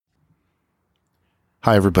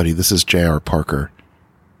Hi, everybody. This is J.R. Parker.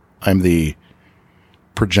 I'm the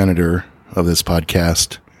progenitor of this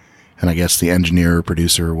podcast, and I guess the engineer,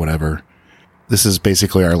 producer, whatever. This is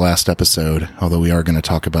basically our last episode, although we are going to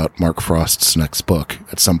talk about Mark Frost's next book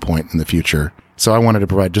at some point in the future. So I wanted to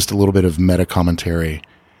provide just a little bit of meta commentary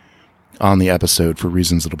on the episode for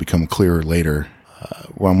reasons that will become clearer later.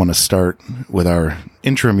 Well, I want to start with our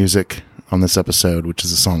intro music on this episode, which is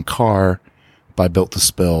the song Car by Built to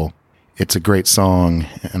Spill. It's a great song,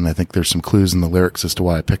 and I think there's some clues in the lyrics as to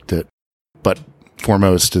why I picked it. But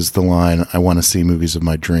foremost is the line, I want to see movies of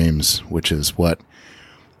my dreams, which is what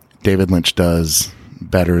David Lynch does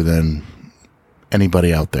better than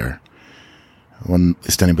anybody out there. At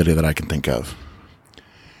least anybody that I can think of.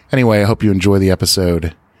 Anyway, I hope you enjoy the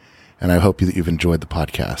episode, and I hope that you've enjoyed the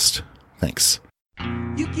podcast. Thanks.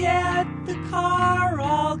 You get the car,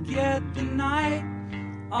 I'll get the night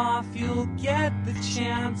off. You'll get the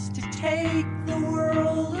chance to take the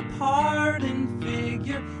world apart and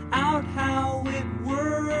figure out how it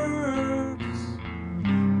works.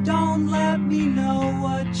 Don't let me know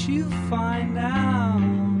what you find out.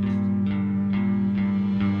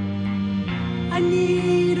 I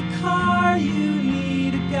need a car, you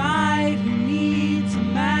need a guide who needs a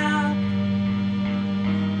map.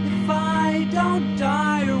 If I don't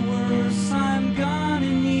die or worse, I'm gonna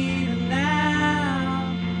need a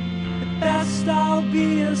nap. At best I'll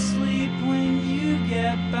be asleep when you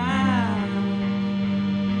get back.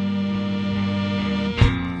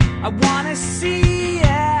 I wanna see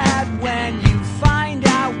it when you find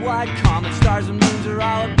out what comet stars and moons are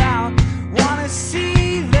all about. Wanna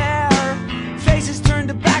see their faces turn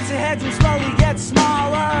to backs of heads and slowly get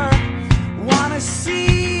smaller. Wanna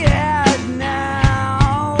see it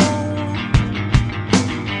now.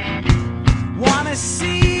 Wanna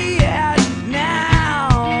see it now.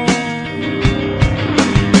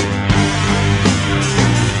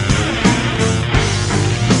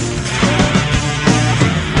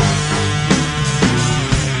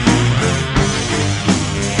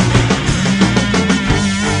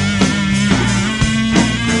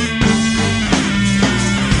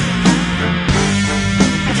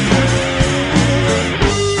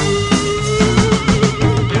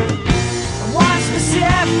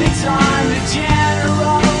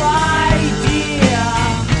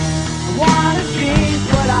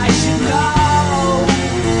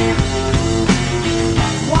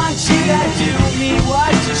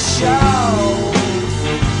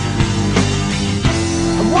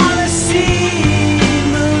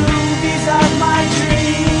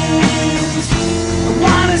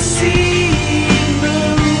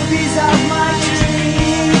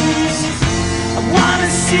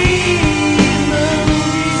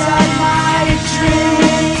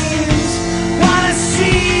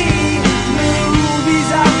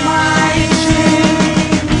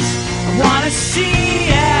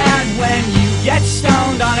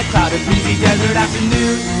 Desert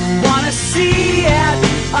afternoon, wanna see it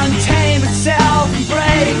untame itself and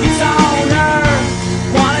break its owner.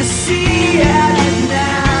 Wanna see it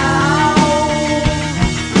now.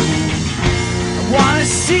 Wanna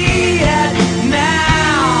see it now.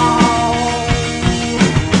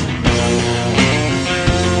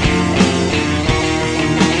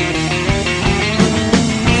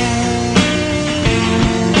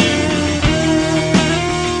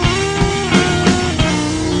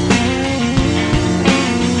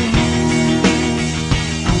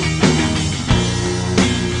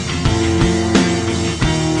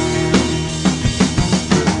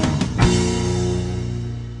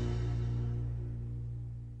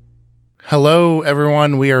 Hello,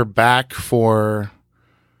 everyone. We are back for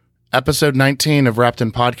episode 19 of Wrapped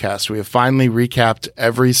in Podcast. We have finally recapped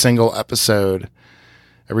every single episode,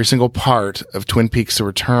 every single part of Twin Peaks: The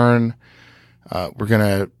Return. We're going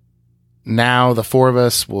to, now the four of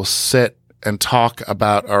us will sit and talk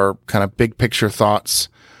about our kind of big picture thoughts.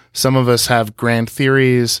 Some of us have grand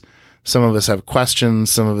theories. Some of us have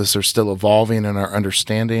questions. Some of us are still evolving in our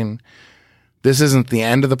understanding. This isn't the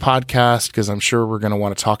end of the podcast because I'm sure we're going to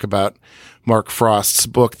want to talk about Mark Frost's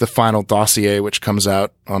book, The Final Dossier, which comes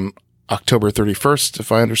out on October 31st,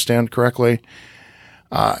 if I understand correctly.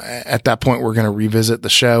 At that point, we're going to revisit the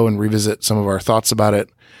show and revisit some of our thoughts about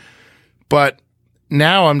it. But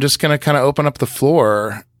now I'm just going to kind of open up the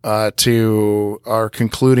floor to our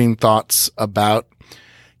concluding thoughts about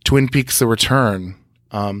Twin Peaks: The Return.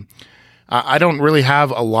 I don't really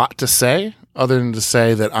have a lot to say other than to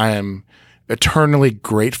say that I am eternally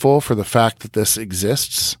grateful for the fact that this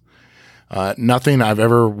exists. Nothing I've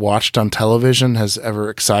ever watched on television has ever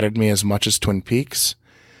excited me as much as Twin Peaks.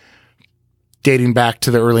 dating back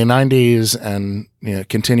to the early 90s and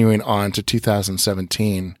continuing on to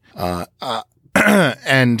 2017.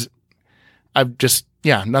 And I've just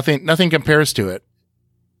nothing compares to it.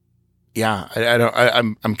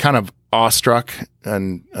 I'm kind of awestruck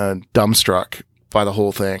and dumbstruck by the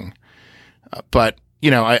whole thing. But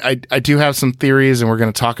I do have some theories, and we're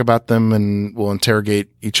going to talk about them, and we'll interrogate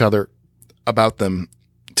each other about them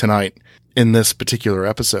tonight in this particular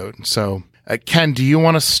episode. So, Ken, do you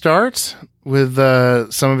want to start with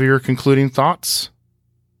some of your concluding thoughts?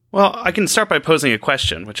 Well, I can start by posing a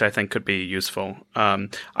question, which I think could be useful. I'm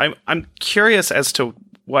curious as to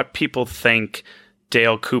what people think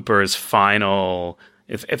Dale Cooper's final,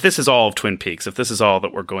 if this is all of Twin Peaks, if this is all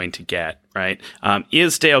that we're going to get, right?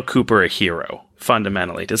 Is Dale Cooper a hero,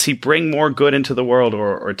 fundamentally? Does he bring more good into the world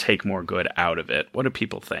or take more good out of it? What do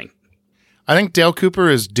people think? I think Dale Cooper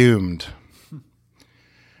is doomed.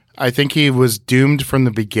 I think he was doomed from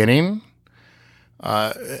the beginning.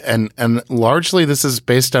 And largely this is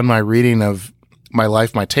based on my reading of My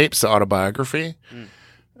Life, My Tapes, the autobiography.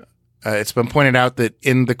 It's been pointed out that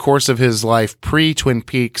in the course of his life, pre-Twin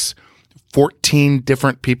Peaks, 14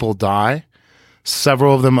 different people die,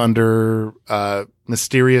 several of them under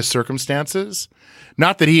mysterious circumstances.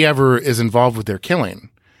 Not that he ever is involved with their killing,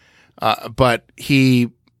 but he,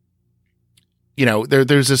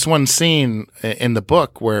 there's this one scene in the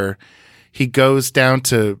book where he goes down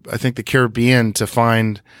to, I think, the Caribbean to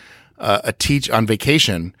find on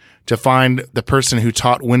vacation, to find the person who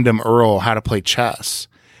taught Wyndham Earle how to play chess.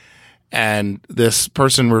 And this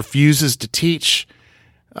person refuses to teach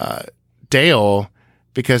Dale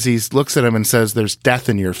because he looks at him and says, "There's death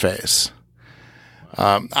in your face."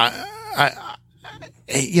 Does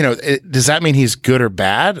that mean he's good or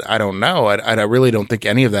bad? I don't know. I really don't think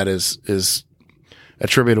any of that is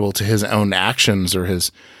attributable to his own actions or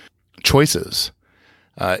his choices.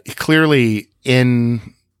 Clearly, in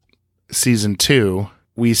season 2,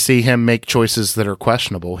 we see him make choices that are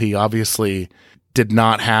questionable. He obviously did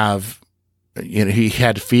not have, he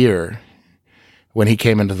had fear when he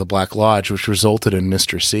came into the Black Lodge, which resulted in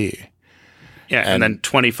Mr. C. Yeah, and then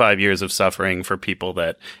 25 years of suffering for people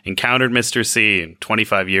that encountered Mr. C, and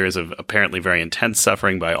 25 years of apparently very intense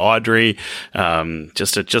suffering by Audrey.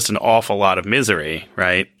 Just an awful lot of misery,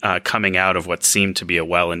 right? Coming out of what seemed to be a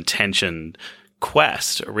well-intentioned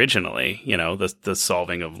quest originally, the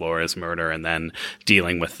solving of Laura's murder and then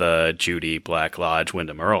dealing with the Judy, Black Lodge,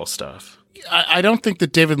 Wyndham Earle stuff. I don't think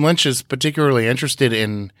that David Lynch is particularly interested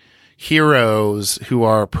in heroes who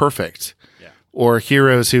are perfect. Or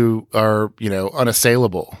heroes who are,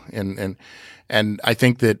 unassailable. And I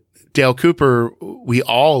think that Dale Cooper, we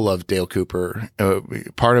all love Dale Cooper.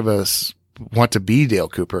 Part of us want to be Dale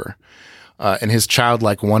Cooper. And his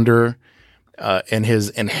childlike wonder, and his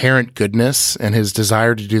inherent goodness, and his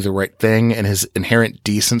desire to do the right thing, and his inherent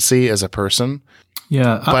decency as a person.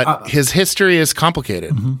 Yeah. But his history is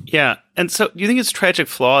complicated. Mm-hmm. Yeah. And so you think his tragic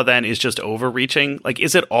flaw then is just overreaching? Like,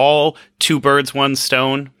 is it all two birds, one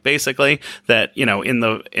stone, basically? That, in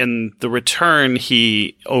the return,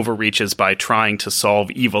 he overreaches by trying to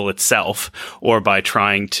solve evil itself, or by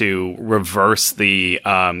trying to reverse the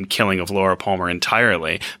killing of Laura Palmer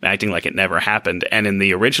entirely, acting like it never happened. And in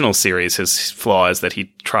the original series, his flaw is that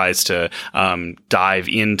he tries to dive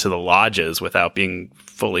into the lodges without being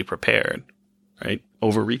fully prepared. Right?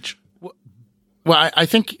 Overreach. Well, I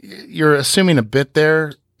think you're assuming a bit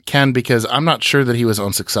there, Ken, because I'm not sure that he was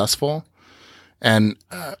unsuccessful, and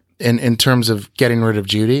in terms of getting rid of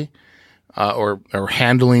Judy, or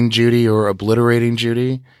handling Judy, or obliterating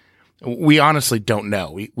Judy, we honestly don't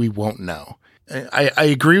know. We won't know. I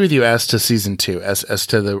agree with you as to season 2, as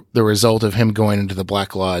to the result of him going into the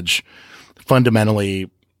Black Lodge, fundamentally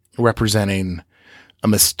representing a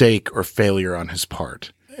mistake or failure on his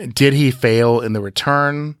part. Did he fail in the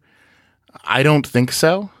return? I don't think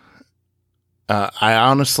so. I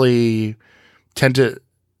honestly tend to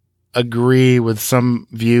agree with some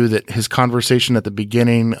view that his conversation at the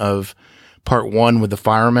beginning of part 1 with the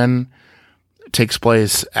firemen takes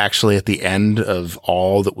place actually at the end of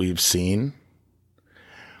all that we've seen.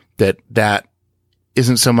 That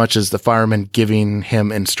isn't so much as the firemen giving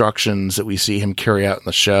him instructions that we see him carry out in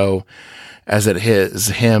the show, as it is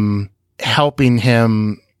him helping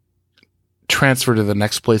him transfer to the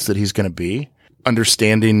next place that he's going to be,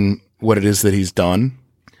 understanding what it is that he's done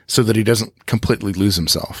so that he doesn't completely lose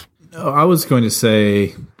himself. I was going to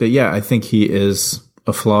say that, yeah, I think he is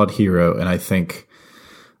a flawed hero. And I think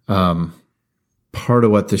part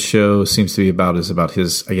of what the show seems to be about is about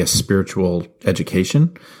his, I guess, spiritual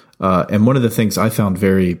education. And one of the things I found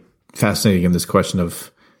very fascinating in this question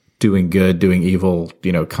of doing good, doing evil,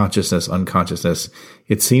 consciousness, unconsciousness.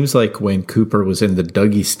 It seems like when Cooper was in the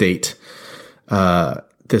Dougie state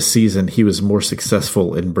this season, he was more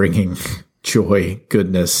successful in bringing joy,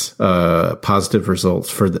 goodness, positive results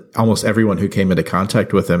for almost everyone who came into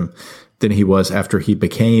contact with him than he was after he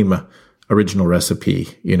became Original Recipe,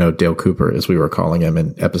 Dale Cooper, as we were calling him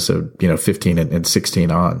in episode, 15 and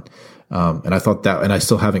 16 on. And I thought that, and I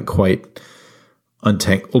still haven't quite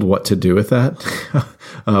untangled what to do with that.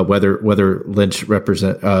 Whether Lynch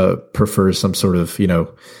prefers some sort of,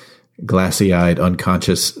 glassy-eyed,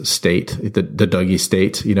 unconscious state, the Dougie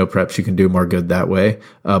state. Perhaps you can do more good that way.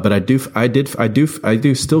 But I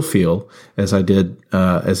do still feel, as I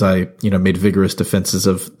made vigorous defenses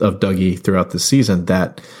of Dougie throughout the season,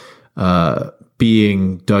 that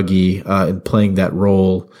being Dougie and playing that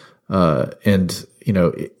role, it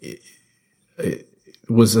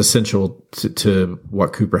was essential to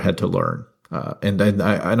what Cooper had to learn. And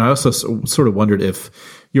I also sort of wondered if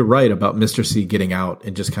you're right about Mr. C getting out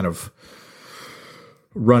and just kind of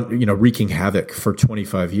wreaking havoc for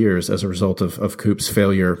 25 years as a result of Coop's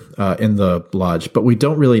failure in the Lodge. But we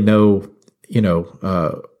don't really know,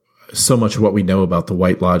 so much of what we know about the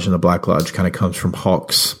White Lodge and the Black Lodge kind of comes from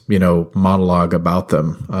Hawk's, monologue about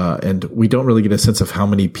them. And we don't really get a sense of how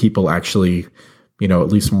many people actually, at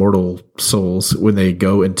least mortal souls, when they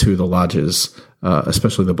go into the lodges,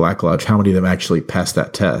 especially the Black Lodge, how many of them actually pass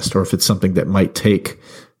that test, or if it's something that might take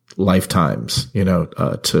lifetimes,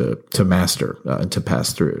 to master and to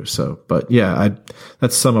pass through. So, but yeah,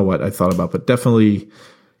 that's some of what I thought about, but definitely,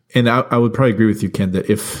 and I would probably agree with you, Ken, that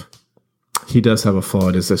if he does have a flaw,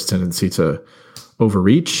 it is this tendency to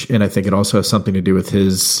overreach. And I think it also has something to do with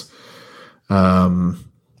his,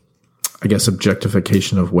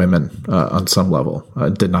 objectification of women on some level,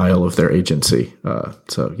 denial of their agency.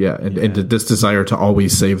 So yeah, and this desire to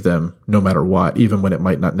always save them no matter what, even when it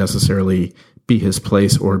might not necessarily be his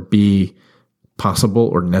place or be possible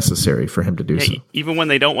or necessary for him to do so. Even when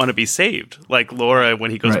they don't want to be saved, like Laura when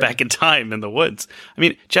he goes back in time in the woods. I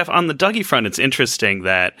mean, Jeff, on the Dougie front, it's interesting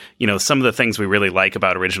that, some of the things we really like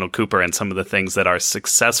about Original Cooper and some of the things that are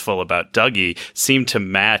successful about Dougie seem to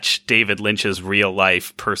match David Lynch's real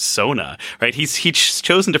life persona, right? He's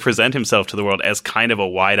chosen to present himself to the world as kind of a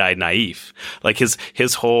wide-eyed naif. Like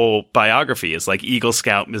his whole biography is like Eagle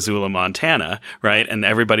Scout, Missoula, Montana, right? And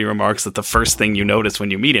everybody remarks that the first thing you notice when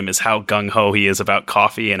you meet him is how gung-ho he is about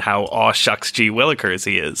coffee and how aw shucks gee willikers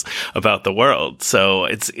he is about the world. So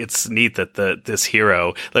it's neat that this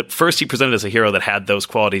hero, like, first he presented as a hero that had those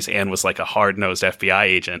qualities and was like a hard-nosed FBI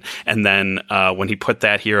agent, and then when he put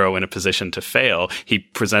that hero in a position to fail, he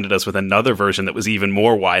presented us with another version that was even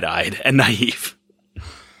more wide-eyed and naive.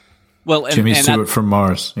 Well, Jimmy Stewart from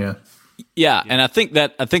Mars, yeah. Yeah, and I think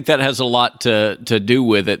that has a lot to do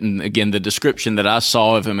with it. And again, the description that I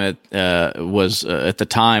saw of him at the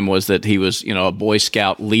time was that he was, a Boy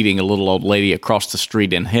Scout leading a little old lady across the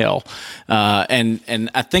street in hell. And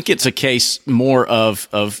I think it's a case more of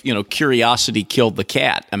curiosity killed the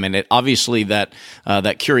cat. I mean, obviously that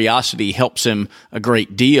curiosity helps him a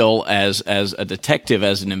great deal as a detective,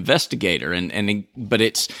 as an investigator, but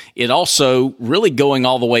it also really going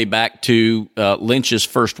all the way back to Lynch's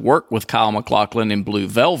first work with Kyle MacLachlan in Blue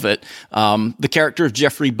Velvet, the character of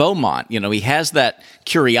Jeffrey Beaumont. He has that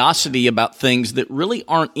curiosity about things that really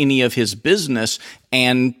aren't any of his business,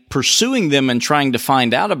 and pursuing them and trying to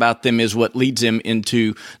find out about them is what leads him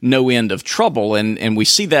into no end of trouble. And we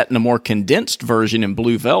see that in a more condensed version in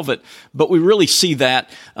Blue Velvet, but we really see that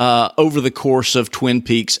over the course of Twin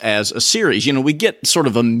Peaks as a series. We get sort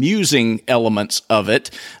of amusing elements of it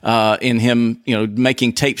in him,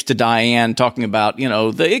 making tapes to Diane, talking about,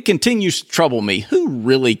 it continues to trouble me. Who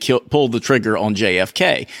really pulled the trigger on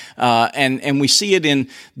JFK? And we see it in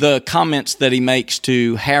the comments that he makes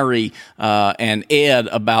to Harry and Ed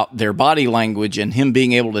about their body language, and him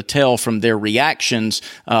being able to tell from their reactions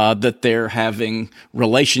that they're having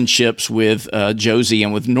relationships with Josie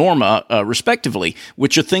and with Norma, respectively,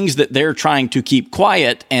 which are things that they're trying to keep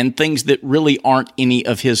quiet and things that really aren't any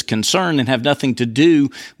of his concern and have nothing to do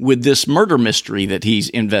with this murder mystery that he's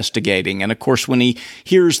investigating. And of course, when he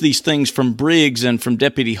hears these things from Briggs and from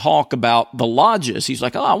Deputy Hawk about the lodges, he's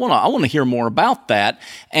like, I want to hear more about that.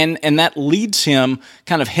 And that leads him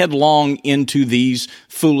kind of headlong into these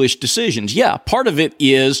foolish decisions. Yeah, part of it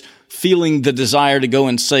is feeling the desire to go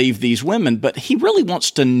and save these women, but he really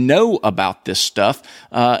wants to know about this stuff,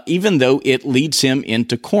 even though it leads him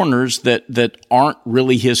into corners that aren't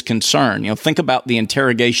really his concern. Think about the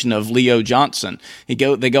interrogation of Leo Johnson. They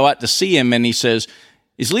go out to see him, and he says,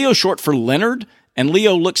 "Is Leo short for Leonard?" And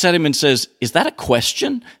Leo looks at him and says, "Is that a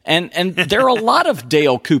question?" And there are a lot of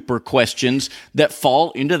Dale Cooper questions that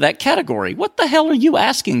fall into that category. What the hell are you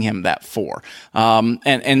asking him that for?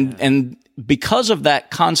 And because of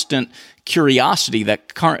that constant curiosity,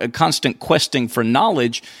 that constant questing for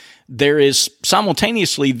knowledge, there is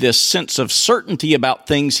simultaneously this sense of certainty about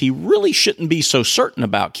things he really shouldn't be so certain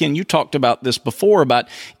about. Ken, you talked about this before about,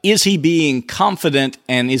 is he being confident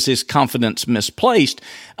and is his confidence misplaced?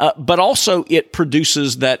 But also it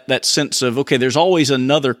produces that sense of, okay, there's always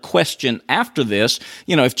another question after this.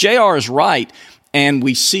 You know, if JR is right, and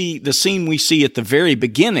we see the scene we see at the very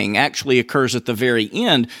beginning actually occurs at the very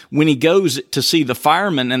end when he goes to see the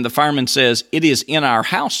fireman and the fireman says, "It is in our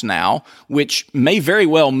house now," which may very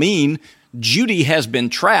well mean Judy has been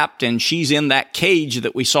trapped and she's in that cage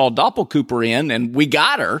that we saw Doppelcooper in and we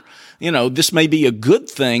got her. You know, this may be a good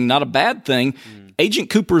thing, not a bad thing. Agent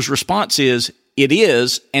Cooper's response is, "It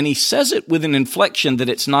is," and he says it with an inflection that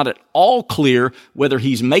it's not at all clear whether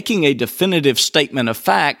he's making a definitive statement of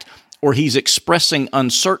fact or he's expressing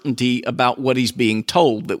uncertainty about what he's being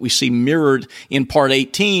told, that we see mirrored in part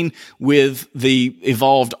 18 with the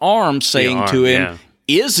evolved arm saying to him,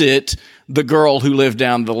 "Is it the girl who lived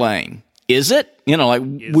down the lane? Is it?" You know, like,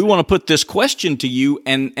 we want to put this question to you.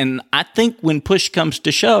 And I think when push comes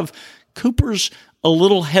to shove, Cooper's a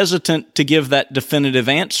little hesitant to give that definitive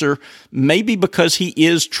answer, maybe because he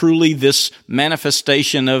is truly this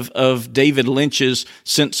manifestation of David Lynch's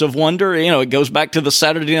sense of wonder. You know, it goes back to the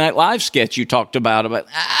Saturday Night Live sketch you talked about,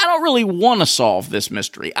 I don't really want to solve this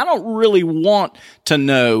mystery. I don't really want to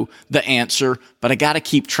know the answer, but I got to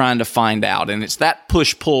keep trying to find out. And it's that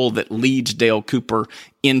push-pull that leads Dale Cooper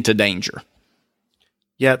into danger.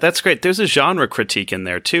 Yeah, that's great. There's a genre critique in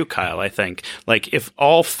there too, Kyle, I think. Like, if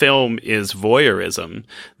all film is voyeurism,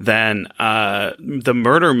 then the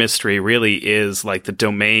murder mystery really is like the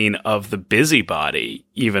domain of the busybody,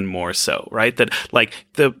 even more so, right? That, like,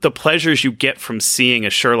 the pleasures you get from seeing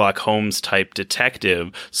a Sherlock Holmes type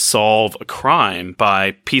detective solve a crime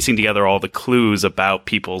by piecing together all the clues about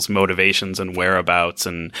people's motivations and whereabouts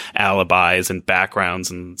and alibis and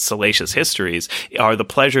backgrounds and salacious histories are the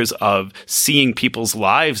pleasures of seeing people's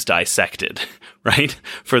lives dissected, right?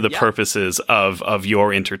 For the purposes of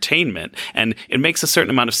your entertainment. And it makes a certain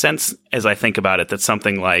amount of sense as I think about it that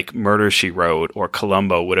something like Murder, She Wrote or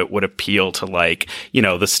Columbo would appeal to, like, you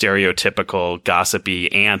know, the stereotypical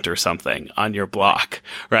gossipy aunt or something on your block,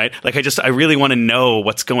 right? Like, I really want to know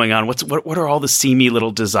what's going on. What are all the seamy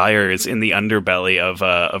little desires in the underbelly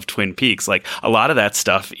of Twin Peaks? Like, a lot of that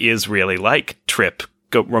stuff is really like Trip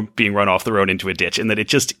being run off the road into a ditch, and that it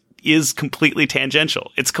just is completely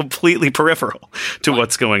tangential. It's completely peripheral to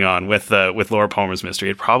what's going on with Laura Palmer's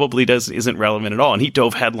mystery. It probably isn't relevant at all. And he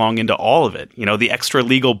dove headlong into all of it. You know, the extra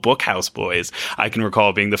legal Bookhouse Boys, I can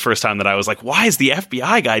recall being the first time that I was like, why is the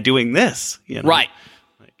FBI guy doing this? You know? Right.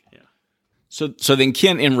 So then,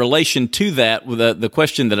 Ken, in relation to that, the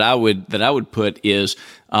question that I would put is,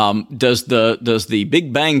 does the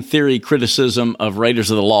Big Bang Theory criticism of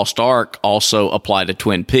Raiders of the Lost Ark also apply to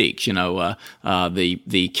Twin Peaks? You know,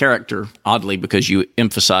 the character, oddly, because you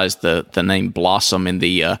emphasized the name Blossom in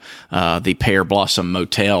the Pear Blossom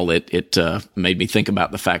Motel, it made me think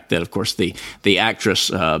about the fact that, of course, the actress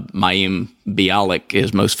Mayim Bialik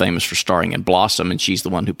is most famous for starring in Blossom, and she's the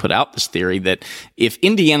one who put out this theory that if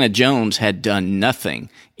Indiana Jones had done nothing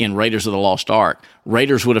in Raiders of the Lost Ark,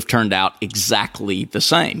 Raiders would have turned out exactly the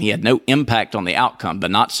same. He had no impact on the outcome. The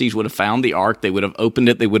Nazis would have found the Ark, they would have opened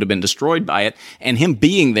it, they would have been destroyed by it, and him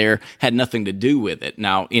being there had nothing to do with it.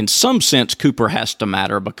 Now, in some sense, Cooper has to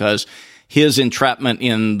matter because his entrapment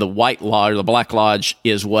in the White Lodge, the Black Lodge,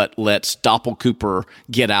 is what lets Doppelcooper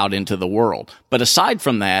get out into the world. But aside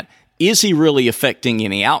from that, is he really affecting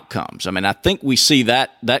any outcomes? I mean, I think we see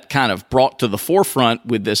that kind of brought to the forefront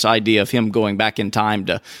with this idea of him going back in time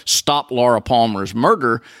to stop Laura Palmer's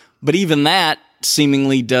murder, but even that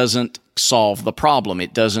seemingly doesn't solve the problem.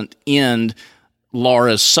 It doesn't end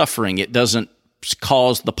Laura's suffering. It doesn't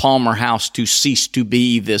cause the Palmer house to cease to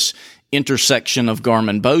be this intersection of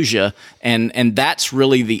Garmonbozia, and that's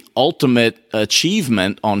really the ultimate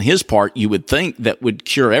achievement on his part, you would think, that would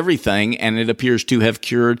cure everything, and it appears to have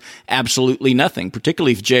cured absolutely nothing,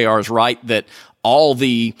 particularly if JR is right that all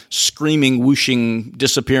the screaming, whooshing,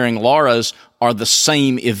 disappearing Lauras are the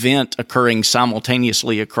same event occurring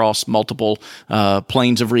simultaneously across multiple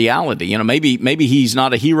planes of reality. You know, maybe he's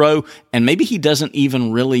not a hero, and maybe he doesn't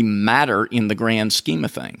even really matter in the grand scheme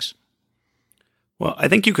of things. Well, I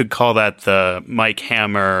think you could call that the Mike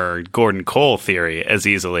Hammer, Gordon Cole theory as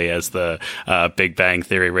easily as the Big Bang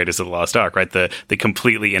Theory, Raiders of the Lost Ark, right? The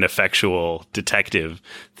completely ineffectual detective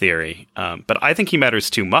theory. But I think he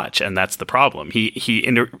matters too much, and that's the problem. He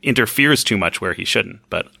interferes too much where he shouldn't.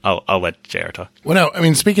 But I'll let JR talk. Well, no, I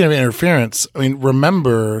mean, speaking of interference, I mean,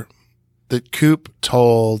 remember that Coop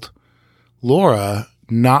told Laura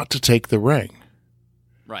not to take the ring,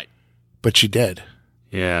 Right. but she did.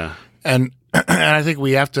 Yeah. And I think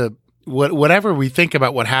we have to, whatever we think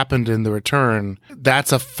about what happened in the return,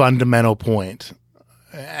 that's a fundamental point.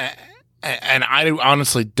 And I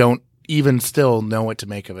honestly don't even still know what to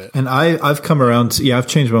make of it. And I've come around. I've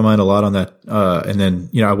changed my mind a lot on that. And then,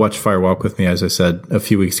 I watched Fire Walk with Me, as I said, a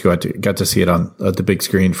few weeks ago. I got to see it on the big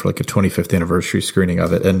screen for like a 25th anniversary screening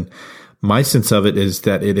of it. And my sense of it is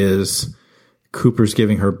that it is Cooper's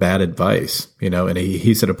giving her bad advice, and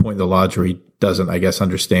he's at a point in the lodge where he doesn't, I guess,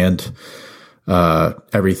 understand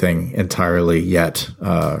everything entirely yet,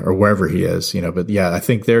 or wherever he is, but yeah, I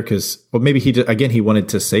think maybe he wanted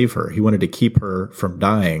to save her. He wanted to keep her from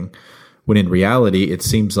dying, when in reality, it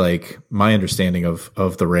seems like my understanding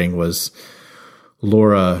of the ring was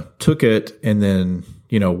Laura took it and then,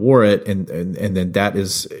 wore it. And then that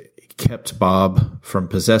is kept Bob from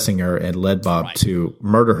possessing her and led Bob to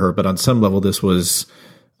murder her. But on some level, this was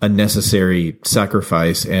a necessary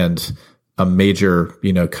sacrifice and a major,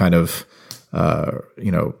 kind of,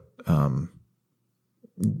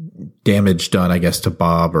 damage done, I guess, to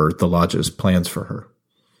Bob or the lodge's plans for her.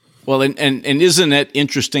 Well, and isn't it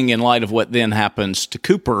interesting in light of what then happens to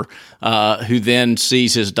Cooper, who then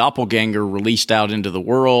sees his doppelganger released out into the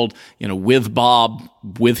world, with Bob,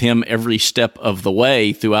 with him every step of the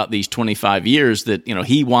way throughout these 25 years, that,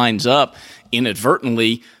 he winds up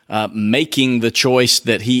inadvertently making the choice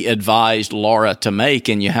that he advised Laura to make.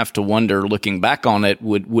 And you have to wonder, looking back on it,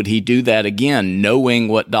 would he do that again, knowing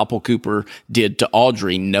what Doppelcooper did to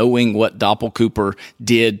Audrey, knowing what Doppelcooper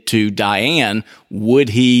did to Diane? Would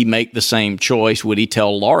he make the same choice? Would he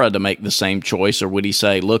tell Laura to make the same choice? Or would he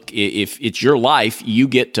say, look, if it's your life, you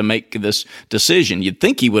get to make this decision? You'd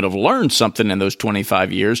think he would have learned something in those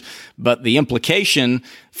 25 years, but the implication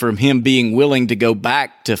from him being willing to go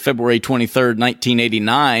back to February 23rd,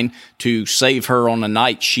 1989 to save her on a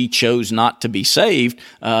night she chose not to be saved,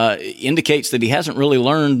 indicates that he hasn't really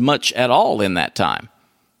learned much at all in that time.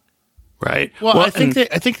 Right. Well, I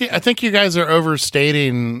think you guys are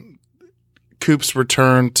overstating Coop's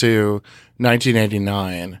return to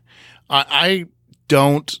 1989. I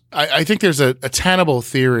think there's a tenable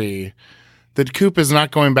theory that Coop is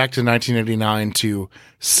not going back to 1989 to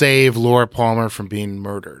save Laura Palmer from being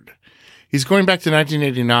murdered. He's going back to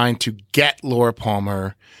 1989 to get Laura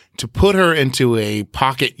Palmer, to put her into a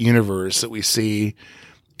pocket universe that we see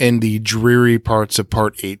in the dreary parts of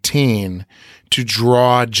Part 18, to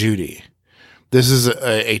draw Judy. This is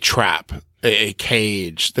a trap, a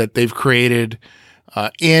cage that they've created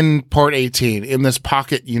in Part 18, in this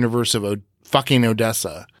pocket universe of fucking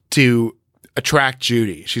Odessa, to attract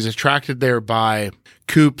Judy. She's attracted there by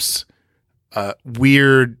Coop's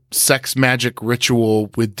weird sex magic ritual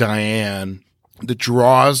with Diane that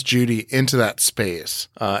draws Judy into that space.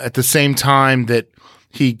 At the same time that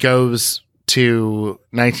he goes to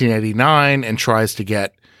 1989 and tries to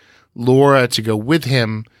get Laura to go with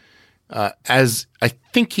him, as I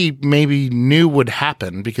think he maybe knew would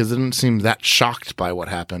happen because it didn't seem that shocked by what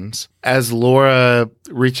happens. As Laura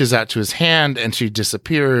reaches out to his hand and she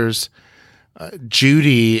disappears,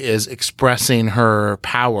 Judy is expressing her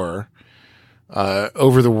power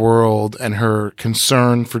over the world and her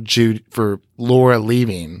concern for Laura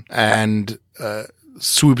leaving, and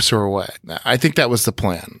swoops her away. I think that was the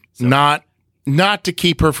plan, not to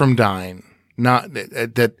keep her from dying. Not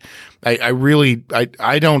that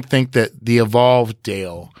I don't think that the evolved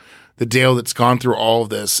Dale, the Dale that's gone through all of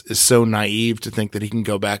this, is so naive to think that he can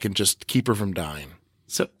go back and just keep her from dying.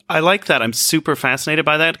 So I like that. I'm super fascinated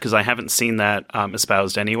by that because I haven't seen that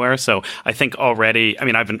espoused anywhere. So I think already, I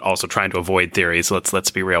mean, I've been also trying to avoid theories.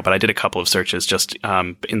 Let's be real. But I did a couple of searches just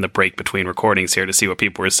in the break between recordings here to see what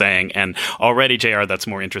people were saying. And already, JR, that's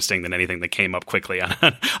more interesting than anything that came up quickly on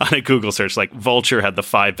a Google search. Like Vulture had the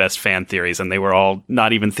 5 best fan theories, and they were all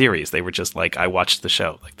not even theories. They were just like, I watched the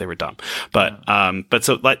show. Like, they were dumb. But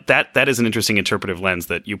so like that is an interesting interpretive lens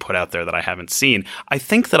that you put out there that I haven't seen. I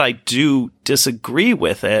think that I do disagree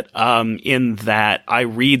with it in that I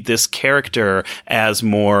read this character as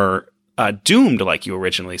more doomed, like you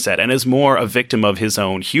originally said, and is more a victim of his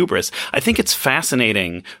own hubris. I think it's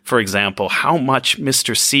fascinating, for example, how much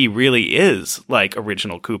Mr. C really is like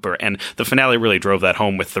original Cooper, and the finale really drove that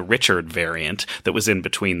home with the Richard variant that was in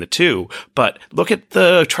between the two. But look at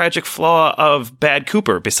the tragic flaw of bad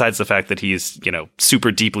Cooper, besides the fact that he's,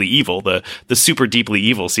 super deeply evil. The super deeply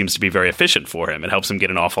evil seems to be very efficient for him. It helps him get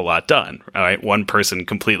an awful lot done. All right, one person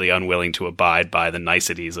completely unwilling to abide by the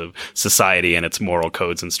niceties of society and its moral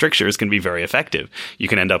codes and strictures can be very effective. You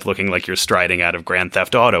can end up looking like you're striding out of Grand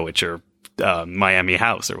Theft Auto at your Miami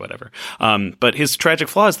house or whatever. But his tragic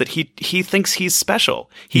flaw is that he thinks he's special.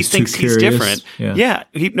 He thinks he's different. Yeah.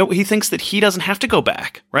 He thinks that he doesn't have to go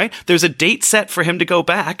back, right? There's a date set for him to go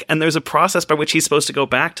back, and there's a process by which he's supposed to go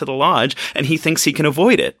back to the lodge, and he thinks he can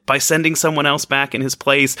avoid it by sending someone else back in his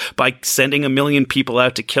place, by sending 1 million people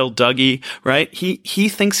out to kill Dougie, right? He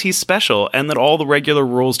thinks he's special and that all the regular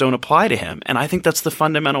rules don't apply to him. And I think that's the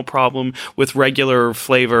fundamental problem with regular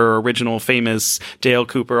flavor, original, famous Dale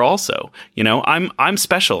Cooper also. I'm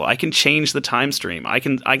special. I can change the time stream. I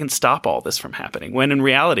can stop all this from happening. When in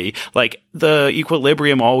reality, like, the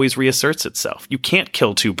equilibrium always reasserts itself. You can't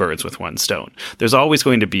kill two birds with one stone. There's always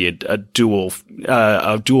going to be a duel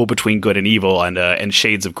between good and evil, and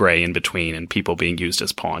shades of gray in between, and people being used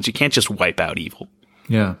as pawns. You can't just wipe out evil.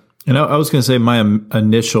 Yeah, and I was going to say my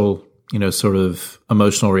initial, sort of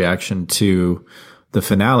emotional reaction to the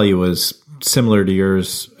finale was similar to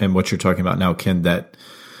yours and what you're talking about now, Ken. That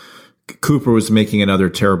Cooper was making another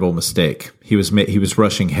terrible mistake. He was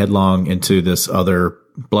rushing headlong into this other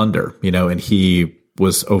blunder, and he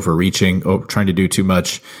was overreaching, trying to do too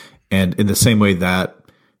much. And in the same way that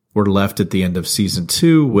we're left at the end of season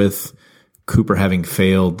 2 with Cooper having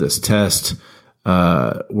failed this test,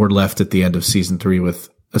 we're left at the end of season 3 with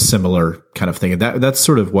a similar kind of thing. And that's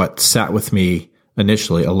sort of what sat with me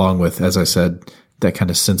initially, along with, as I said, that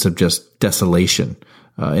kind of sense of just desolation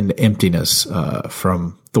and emptiness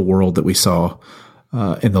from the world that we saw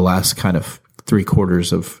in the last kind of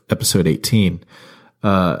 3/4 of episode 18.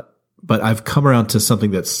 But I've come around to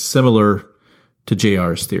something that's similar to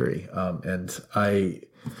JR's theory. And I,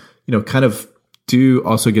 kind of do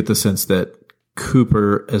also get the sense that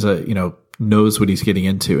Cooper, knows what he's getting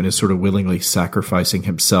into and is sort of willingly sacrificing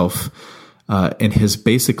himself, and has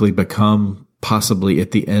basically become, possibly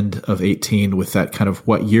at the end of 18, with that kind of,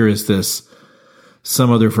 what year is this?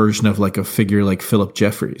 Some other version of like a figure like Philip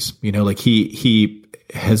Jeffries, like he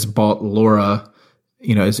has bought Laura,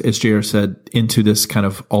 as JR said, into this kind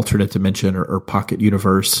of alternate dimension or pocket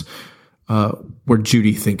universe, where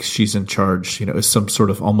Judy thinks she's in charge, as some sort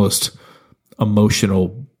of almost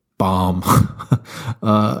emotional bomb,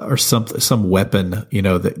 or some weapon,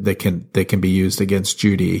 that can be used against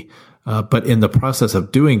Judy. But in the process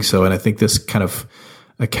of doing so, and I think this kind of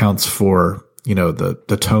accounts for,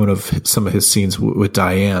 the tone of some of his scenes with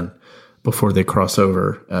Diane before they cross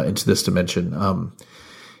over into this dimension.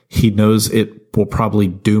 He knows it will probably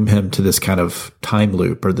doom him to this kind of time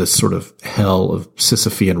loop, or this sort of hell of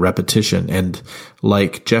Sisyphean repetition. And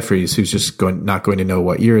like Jeffries, who's just not going to know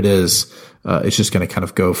what year it is, it's just going to kind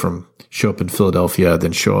of go from show up in Philadelphia,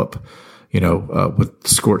 then show up, with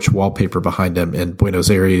scorched wallpaper behind him in Buenos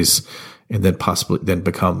Aires, and then possibly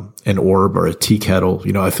become an orb or a tea kettle.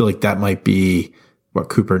 I feel like that might be what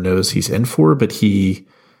Cooper knows he's in for, but he,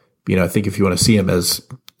 I think if you want to see him as,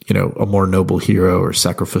 a more noble hero or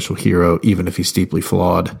sacrificial hero, even if he's deeply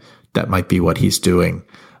flawed, that might be what he's doing,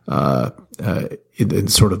 in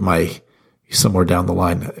sort of my, somewhere down the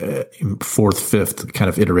line, 4th, 5th kind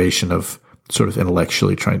of iteration of sort of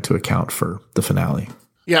intellectually trying to account for the finale.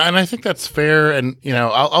 Yeah, and I think that's fair. And,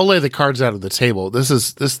 I'll lay the cards out of the table.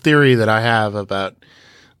 This theory that I have about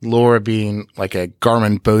Laura being like a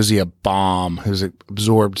Garmonbozia bomb who's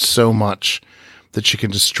absorbed so much that she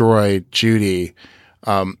can destroy Judy.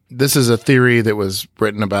 This is a theory that was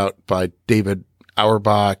written about by David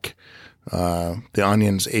Auerbach. The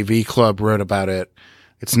Onion's AV Club wrote about it.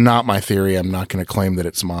 It's not my theory. I'm not going to claim that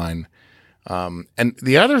it's mine. And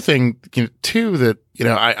the other thing, too, that,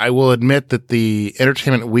 I will admit that the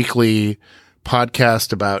Entertainment Weekly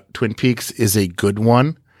podcast about Twin Peaks is a good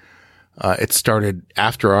one. It started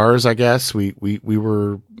after ours, I guess. We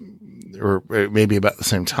were, or maybe about the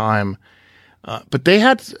same time. But they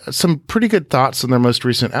had some pretty good thoughts in their most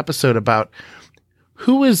recent episode about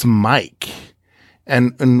who is Mike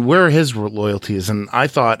and where are his loyalties. And I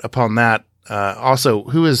thought upon that, also,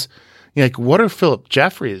 who is, what are Philip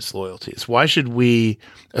Jeffries' loyalties? Why should we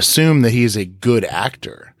assume that he's a good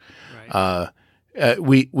actor? Right.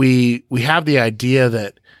 We have the idea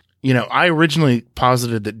that, I originally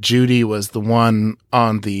posited that Judy was the one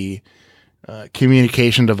on the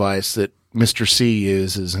communication device that Mr. C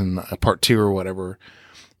uses in part 2 or whatever,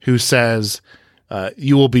 who says,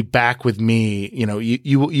 you will be back with me. You know,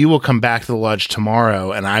 you will come back to the lodge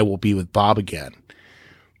tomorrow and I will be with Bob again.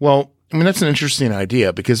 Well, I mean, that's an interesting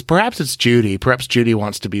idea because perhaps it's Judy. Perhaps Judy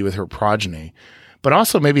wants to be with her progeny, but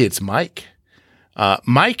also maybe it's Mike.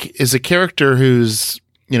 Mike is a character whose,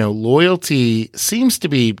 you know, loyalty seems to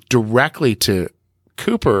be directly to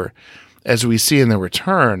Cooper, as we see in The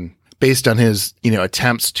Return, based on his, you know,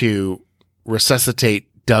 attempts to resuscitate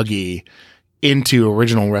Dougie into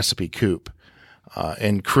original recipe Coop,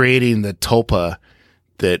 and creating the tulpa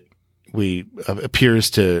that appears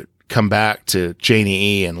to come back to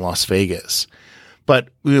Janie E in Las Vegas. But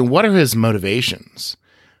you know, what are his motivations?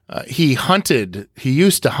 He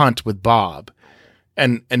used to hunt with Bob,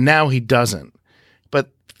 and now he doesn't. But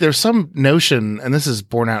there's some notion, and this is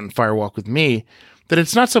borne out in Firewalk with Me, that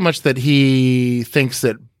it's not so much that he thinks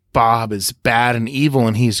that Bob is bad and evil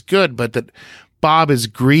and he's good, but that Bob is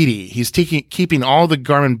greedy. He's keeping all the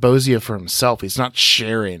Garmonbozia for himself. He's not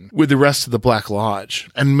sharing with the rest of the Black Lodge.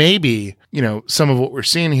 And maybe, you know, some of what we're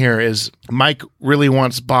seeing here is Mike really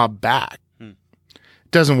wants Bob back.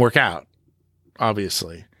 Doesn't work out,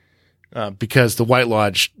 obviously, because the White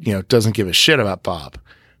Lodge, you know, doesn't give a shit about Bob.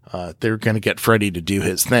 They're going to get Freddie to do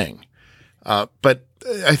his thing. But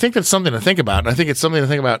I think that's something to think about. And I think it's something to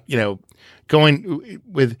think about, you know, going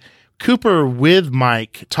with Cooper with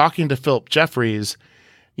Mike, talking to Philip Jeffries.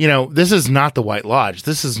 You know, this is not the White Lodge.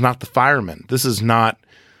 This is not the firemen. This is not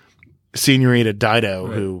Senorita Dido,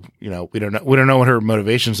 right, who, you know, we don't know what her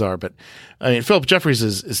motivations are. But I mean, Philip Jeffries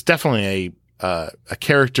is definitely a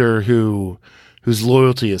character whose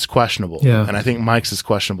loyalty is questionable. Yeah. And I think Mike's is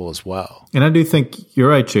questionable as well. And I do think you're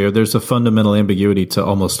right, Chair. There's a fundamental ambiguity to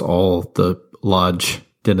almost all the lodge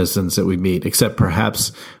denizens that we meet, except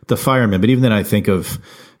perhaps the firemen. But even then I think of,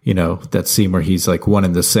 you know, that scene where he's like one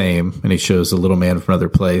and the same, and he shows the little man from another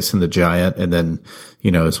place and the giant. And then,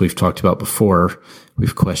 you know, as we've talked about before,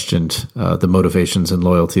 we've questioned the motivations and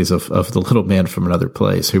loyalties of the little man from another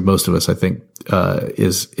place, who most of us, I think,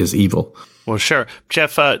 is evil. Well, sure,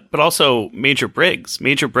 Jeff, but also Major Briggs.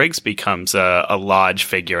 Major Briggs becomes a lodge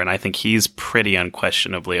figure, and I think he's pretty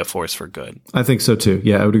unquestionably a force for good. I think so too.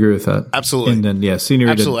 Yeah, I would agree with that. Absolutely. And then, yeah,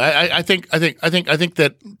 Senorita. Absolutely. I think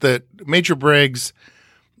that Major Briggs,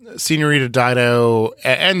 Senorita Dido,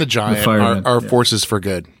 and the Giant are forces for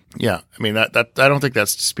good. Yeah, I mean that I don't think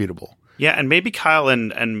that's disputable. Yeah, and maybe Kyle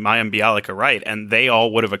and Mayim Bialik are right, and they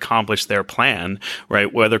all would have accomplished their plan,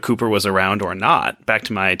 right, whether Cooper was around or not. Back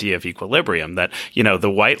to my idea of equilibrium, that, you know,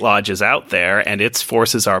 the White Lodge is out there, and its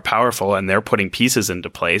forces are powerful, and they're putting pieces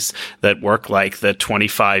into place that work like the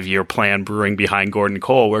 25-year plan brewing behind Gordon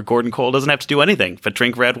Cole, where Gordon Cole doesn't have to do anything but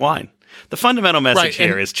drink red wine. The fundamental message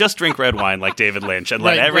here is just drink red wine like David Lynch, and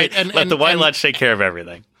let the White Lodge take care of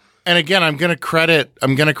everything. And again, I'm going to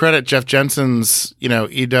credit Jeff Jensen's, you know,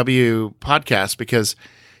 EW podcast, because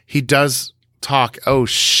he does talk. Oh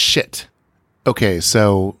shit. Okay.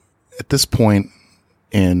 So at this point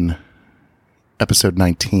in episode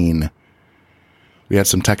 19, we had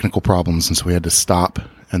some technical problems, and so we had to stop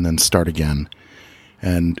and then start again.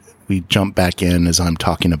 And we jump back in as I'm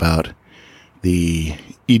talking about the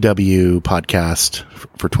EW podcast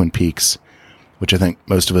for Twin Peaks, which I think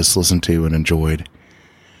most of us listened to and enjoyed.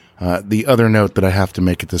 The other note that I have to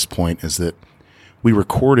make at this point is that we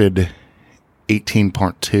recorded 18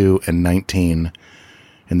 part 2 and 19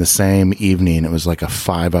 in the same evening. It was like a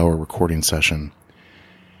 5-hour recording session.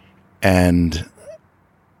 And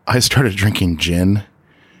I started drinking gin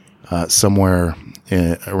somewhere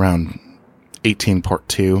around 18 part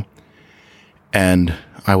 2. And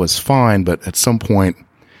I was fine, but at some point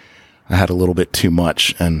I had a little bit too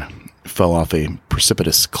much and fell off a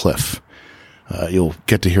precipitous cliff. You'll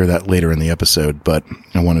get to hear that later in the episode, but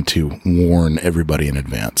I wanted to warn everybody in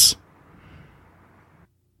advance.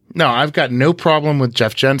 No, I've got no problem with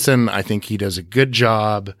Jeff Jensen. I think he does a good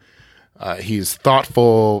job. He's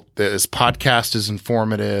thoughtful. His podcast is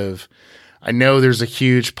informative. I know there's a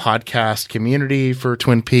huge podcast community for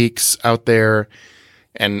Twin Peaks out there,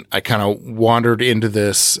 and I kind of wandered into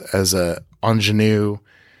this as a ingenue.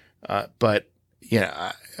 But,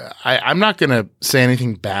 yeah, I'm not going to say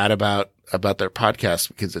anything bad about their podcast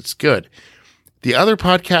because it's good. The other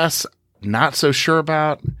podcasts, not so sure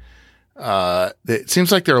about. It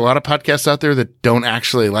seems like there are a lot of podcasts out there that don't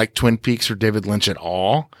actually like Twin Peaks or David Lynch at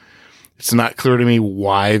all. It's not clear to me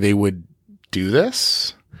why they would do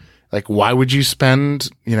this. Like, why would you spend,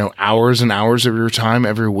 you know, hours and hours of your time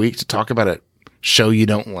every week to talk about a show you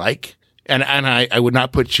don't like? And I would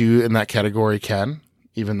not put you in that category, Ken.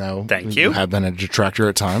 Even though you have been a detractor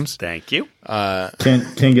at times. Thank you. Ken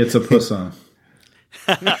gets a puss on.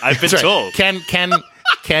 I've been That's right. told.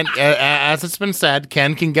 Ken, as it's been said,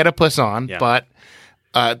 Ken can get a puss on, Yeah. but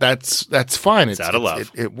that's fine. It's out of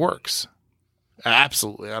love. It works.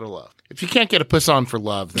 Absolutely out of love. If you can't get a puss on for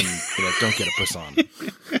love, then don't get a puss on.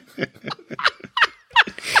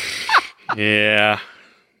 Yeah.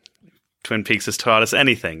 Twin Peaks has taught us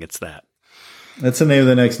anything. It's that. That's the name of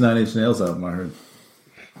the next Nine Inch Nails album, I heard.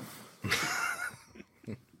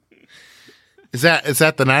 Is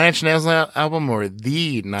that the Nine Inch Nails album or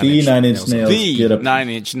the Nine The Inch Nine Inch Nails? Nails. The Get a, 9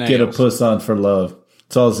 Inch Nails. Get a puss on for love.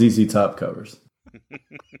 It's all ZZ Top covers.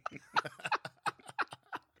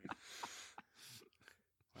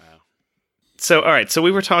 So, all right. So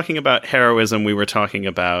we were talking about heroism. We were talking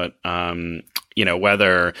about,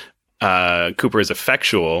 whether Cooper is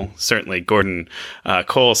effectual. Certainly, Gordon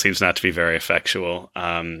Cole seems not to be very effectual.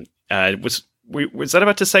 Was that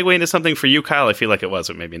about to segue into something for you, Kyle? I feel like it was,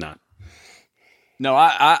 but maybe not. No,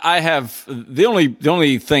 I have the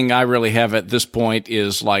only thing I really have at this point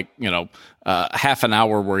is half an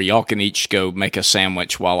hour where y'all can each go make a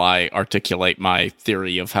sandwich while I articulate my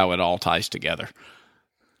theory of how it all ties together.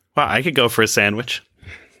 Well, I could go for a sandwich.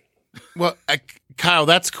 Well, Kyle,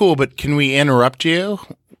 that's cool, but can we interrupt you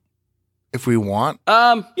if we want?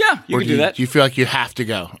 Yeah, you Or can do that. Do you feel like you have to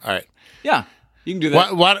go? All right. Yeah, you can do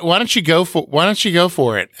that. Why don't you go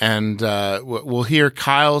for it, and we'll hear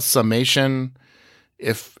Kyle's summation.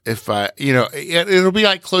 If it'll be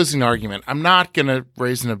like closing argument. I'm not going to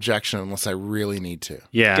raise an objection unless I really need to.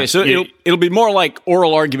 Yeah. Okay, so it'll be more like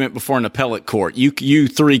oral argument before an appellate court. You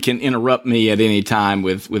three can interrupt me at any time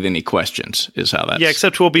with any questions. Is how that's. Yeah,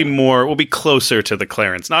 except we'll be closer to the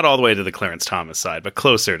Clarence, not all the way to the Clarence Thomas side, but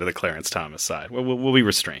closer to the Clarence Thomas side. We'll be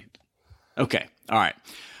restrained. Okay. All right.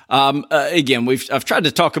 Again, I've tried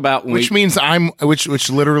to talk about Which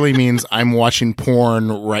literally means I'm watching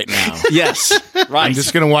porn right now. Yes, right. I'm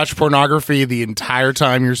just going to watch pornography the entire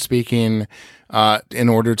time you're speaking in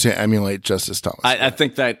order to emulate Justice Thomas. I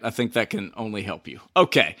think that can only help you.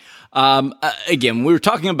 Okay. Again, we were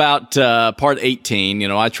talking about part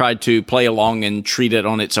 18. I tried to play along and treat it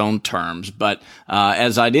on its own terms, but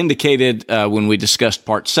as I'd indicated when we discussed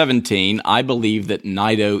part 17, I believe that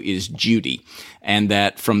Nido is Judy. And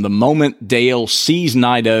that from the moment Dale sees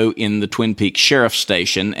Nido in the Twin Peaks Sheriff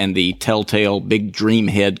Station and the telltale big dream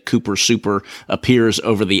head Cooper Super appears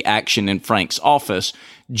over the action in Frank's office,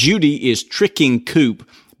 Judy is tricking Coop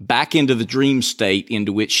back into the dream state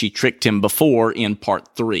into which she tricked him before in part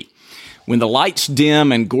 3. When the lights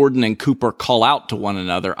dim and Gordon and Cooper call out to one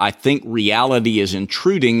another, I think reality is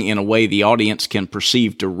intruding in a way the audience can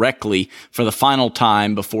perceive directly for the final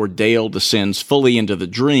time before Dale descends fully into the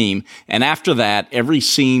dream. And after that, every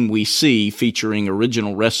scene we see featuring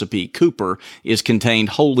original recipe Cooper is contained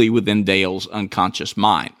wholly within Dale's unconscious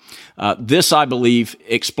mind. This, I believe,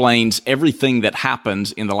 explains everything that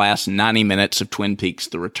happens in the last 90 minutes of Twin Peaks: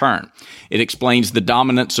 The Return. It explains the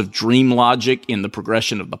dominance of dream logic in the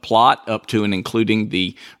progression of the plot, up to and including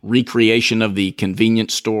the recreation of the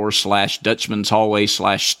convenience store / Dutchman's hallway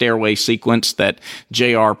 / stairway sequence that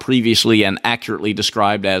JR previously and accurately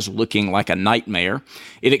described as looking like a nightmare.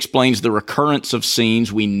 It explains the recurrence of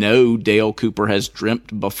scenes we know Dale Cooper has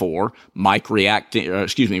dreamt before, Mike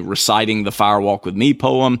reciting the Fire Walk with Me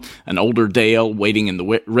poem, an older Dale waiting in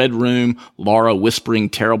the Red Room, Laura whispering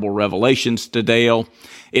terrible revelations to Dale.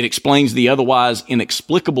 It explains the otherwise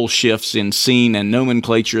inexplicable shifts in scene and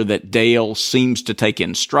nomenclature that Dale seems to take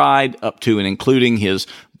in stride, up to and including his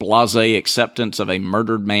blasé acceptance of a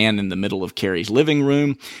murdered man in the middle of Carrie's living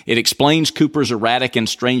room. It explains Cooper's erratic and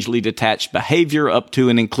strangely detached behavior, up to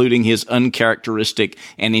and including his uncharacteristic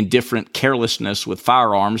and indifferent carelessness with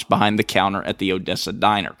firearms behind the counter at the Odessa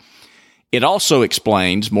diner. It also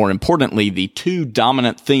explains, more importantly, the two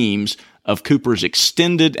dominant themes of Cooper's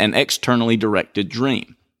extended and externally directed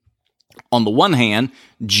dream. On the one hand,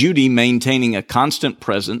 Judy maintaining a constant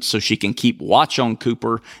presence so she can keep watch on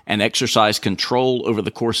Cooper and exercise control over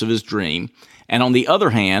the course of his dream. And on the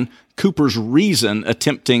other hand, Cooper's reason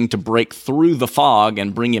attempting to break through the fog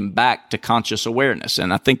and bring him back to conscious awareness.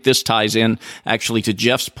 And I think this ties in actually to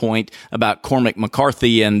Jeff's point about Cormac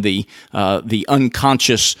McCarthy and the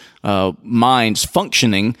unconscious mind's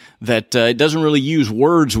functioning, that it doesn't really use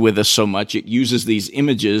words with us so much. It uses these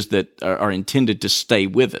images that are intended to stay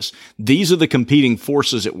with us. These are the competing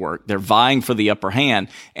forces at work. They're vying for the upper hand.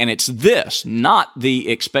 And it's this, not the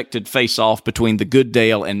expected face-off between the good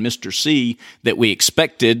Dale and Mr. C that we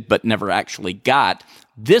expected but never actually got.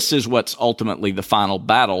 This is what's ultimately the final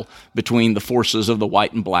battle between the forces of the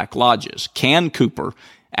White and Black Lodges. Can Cooper,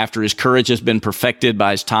 after his courage has been perfected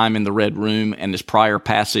by his time in the Red Room and his prior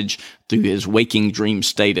passage through his waking dream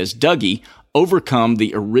state as Dougie, overcome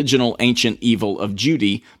the original ancient evil of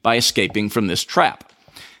Judy by escaping from this trap.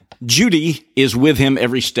 Judy is with him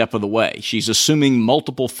every step of the way. She's assuming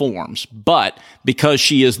multiple forms, but because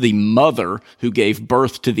she is the mother who gave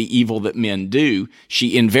birth to the evil that men do,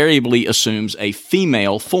 she invariably assumes a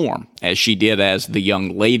female form, as she did as the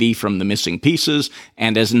young lady from The Missing Pieces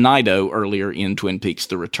and as Nido earlier in Twin Peaks: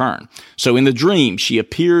 The Return. So in the dream, she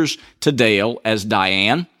appears to Dale as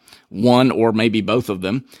Diane, one or maybe both of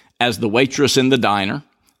them, as the waitress in the diner,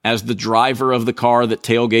 as the driver of the car that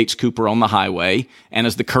tailgates Cooper on the highway, and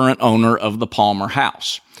as the current owner of the Palmer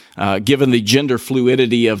house. Given the gender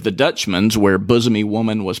fluidity of The Dutchman's, where bosomy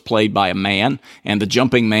woman was played by a man and the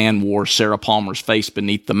jumping man wore Sarah Palmer's face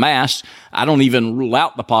beneath the mask, I don't even rule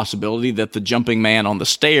out the possibility that the jumping man on the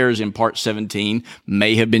stairs in Part 17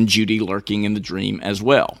 may have been Judy lurking in the dream as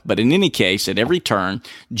well. But in any case, at every turn,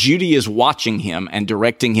 Judy is watching him and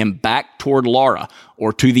directing him back toward Laura,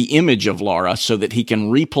 or to the image of Laura, so that he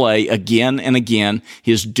can replay again and again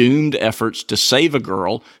his doomed efforts to save a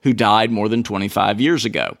girl who died more than 25 years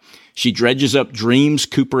ago. She dredges up dreams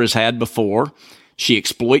Cooper has had before. She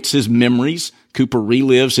exploits his memories. Cooper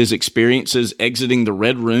relives his experiences exiting the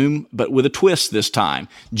Red Room, but with a twist this time.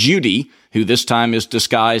 Judy, who this time is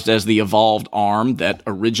disguised as the evolved arm that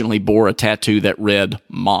originally bore a tattoo that read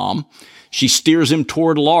Mom, she steers him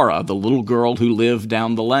toward Laura, the little girl who lived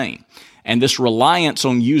down the lane. And this reliance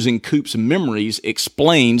on using Coop's memories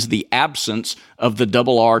explains the absence of the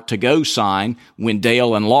R to go sign when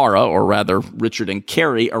Dale and Laura, or rather Richard and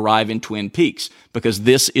Carrie, arrive in Twin Peaks, because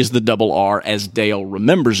this is the R as Dale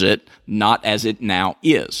remembers it, not as it now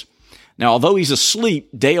is. Now, although he's asleep,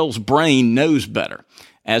 Dale's brain knows better.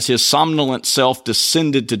 As his somnolent self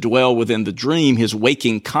descended to dwell within the dream, his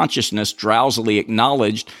waking consciousness drowsily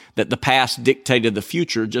acknowledged that the past dictated the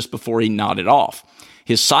future just before he nodded off.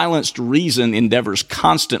 His silenced reason endeavors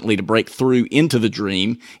constantly to break through into the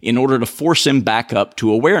dream in order to force him back up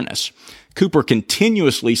to awareness. Cooper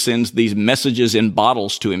continuously sends these messages in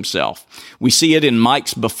bottles to himself. We see it in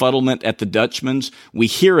Mike's befuddlement at the Dutchman's. We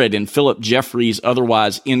hear it in Philip Jeffries'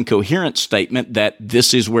 otherwise incoherent statement that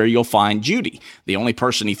this is where you'll find Judy. The only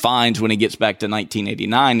person he finds when he gets back to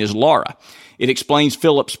 1989 is Laura. It explains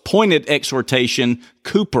Philip's pointed exhortation,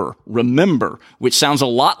 Cooper, remember, which sounds a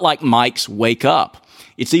lot like Mike's wake up.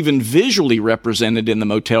 It's even visually represented in the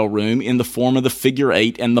motel room in the form of the figure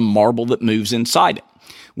 8 and the marble that moves inside it.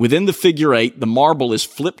 Within the figure 8, the marble is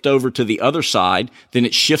flipped over to the other side, then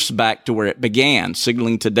it shifts back to where it began,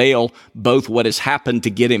 signaling to Dale both what has happened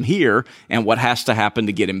to get him here and what has to happen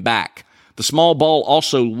to get him back. The small ball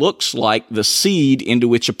also looks like the seed into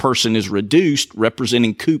which a person is reduced,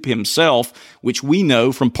 representing Coop himself, which we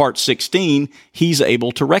know from Part 16 he's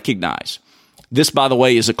able to recognize. This, by the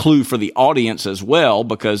way, is a clue for the audience as well,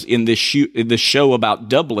 because in this show about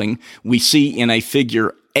doubling, we see in a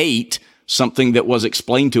figure 8 something that was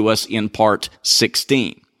explained to us in Part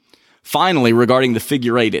 16. Finally, regarding the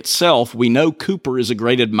figure 8 itself, we know Cooper is a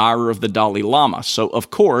great admirer of the Dalai Lama. So,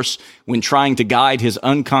 of course, when trying to guide his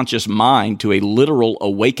unconscious mind to a literal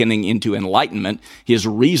awakening into enlightenment, his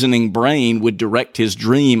reasoning brain would direct his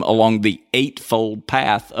dream along the eightfold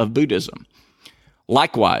path of Buddhism.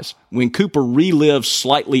 Likewise, when Cooper relives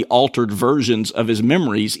slightly altered versions of his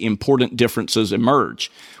memories, important differences emerge.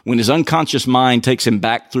 When his unconscious mind takes him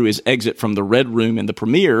back through his exit from the Red Room in the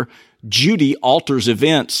premiere, Judy alters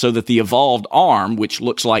events so that the evolved arm, which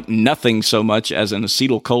looks like nothing so much as an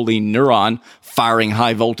acetylcholine neuron firing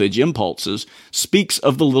high-voltage impulses, speaks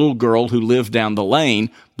of the little girl who lived down the lane,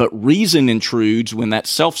 but reason intrudes when that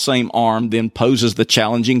selfsame arm then poses the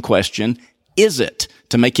challenging question, is it?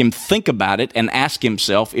 To make him think about it and ask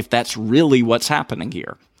himself if that's really what's happening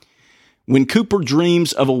here. When Cooper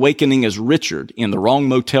dreams of awakening as Richard in the wrong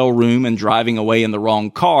motel room and driving away in the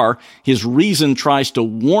wrong car, his reason tries to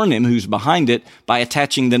warn him who's behind it by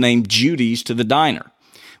attaching the name Judy's to the diner.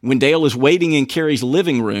 When Dale is waiting in Carrie's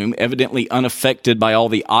living room, evidently unaffected by all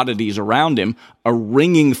the oddities around him, a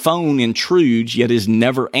ringing phone intrudes yet is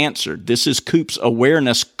never answered. This is Coop's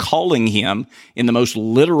awareness calling him in the most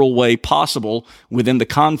literal way possible within the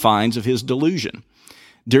confines of his delusion.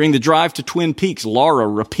 During the drive to Twin Peaks, Laura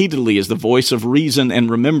repeatedly is the voice of reason and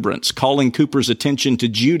remembrance, calling Cooper's attention to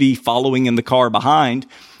Judy following in the car behind,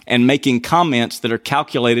 and making comments that are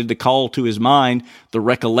calculated to call to his mind the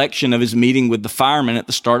recollection of his meeting with the fireman at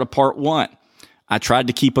the start of Part 1. I tried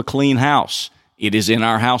to keep a clean house. It is in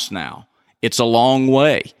our house now. It's a long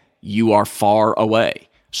way. You are far away.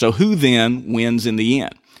 So who then wins in the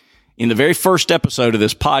end? In the very first episode of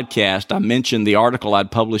this podcast, I mentioned the article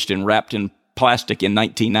I'd published in Wrapped in Plastic in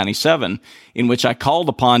 1997, in which I called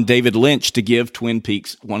upon David Lynch to give Twin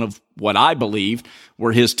Peaks one of what I believed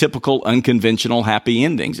were his typical unconventional happy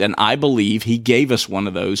endings. And I believe he gave us one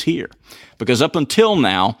of those here. Because up until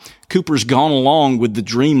now, Cooper's gone along with the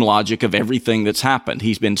dream logic of everything that's happened.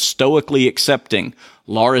 He's been stoically accepting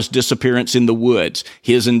Laura's disappearance in the woods,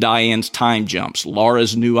 his and Diane's time jumps,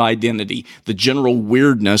 Laura's new identity, the general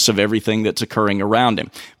weirdness of everything that's occurring around him.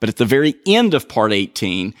 But at the very end of part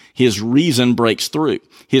 18, his reason breaks through.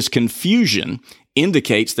 His confusion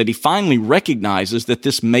indicates that he finally recognizes that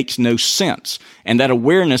this makes no sense, and that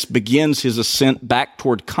awareness begins his ascent back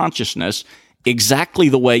toward consciousness exactly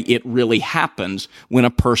the way it really happens when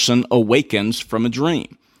a person awakens from a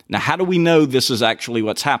dream. Now, how do we know this is actually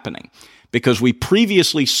what's happening? Because we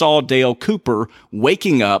previously saw Dale Cooper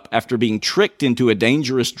waking up after being tricked into a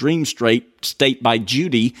dangerous dream state by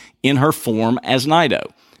Judy in her form as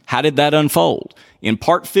Nido. How did that unfold? In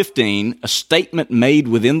part 15, a statement made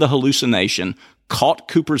within the hallucination caught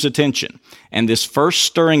Cooper's attention, and this first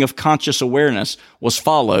stirring of conscious awareness was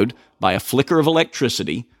followed by a flicker of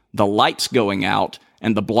electricity, the lights going out,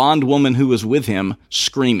 and the blonde woman who was with him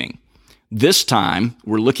screaming. This time,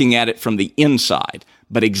 we're looking at it from the inside,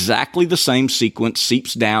 but exactly the same sequence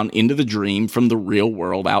seeps down into the dream from the real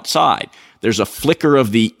world outside. There's a flicker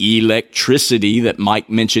of the electricity that Mike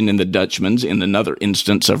mentioned in The Dutchman's in another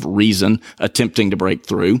instance of reason attempting to break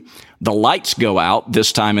through. The lights go out,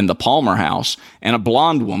 this time in the Palmer house, and a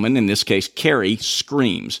blonde woman, in this case Carrie,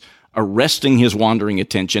 screams, arresting his wandering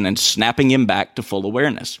attention and snapping him back to full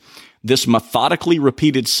awareness. This methodically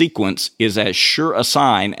repeated sequence is as sure a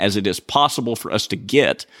sign as it is possible for us to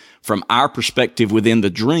get from our perspective within the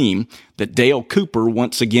dream that Dale Cooper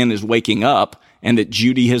once again is waking up and that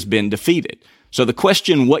Judy has been defeated. So the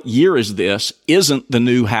question, what year is this, isn't the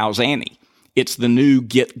new How's Annie. It's the new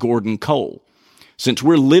Get Gordon Cole. Since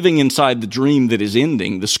we're living inside the dream that is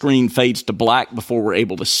ending, the screen fades to black before we're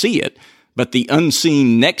able to see it, but the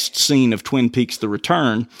unseen next scene of Twin Peaks: The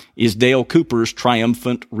Return is Dale Cooper's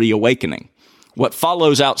triumphant reawakening. What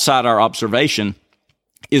follows outside our observation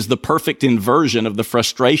is the perfect inversion of the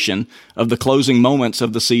frustration of the closing moments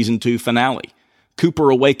of the season 2 finale. Cooper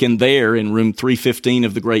awakened there in room 315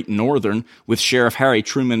 of the Great Northern with Sheriff Harry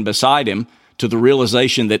Truman beside him to the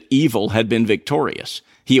realization that evil had been victorious.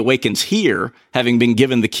 He awakens here, having been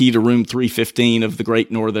given the key to room 315 of the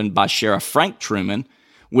Great Northern by Sheriff Frank Truman,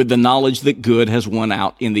 with the knowledge that good has won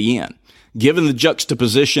out in the end. Given the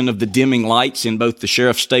juxtaposition of the dimming lights in both the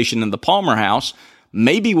sheriff's station and the Palmer house,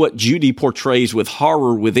 maybe what Judy portrays with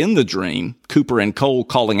horror within the dream, Cooper and Cole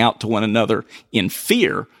calling out to one another in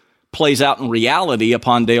fear, plays out in reality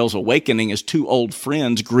upon Dale's awakening as two old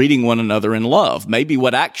friends greeting one another in love. Maybe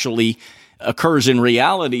what actually occurs in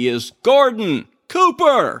reality is, Gordon,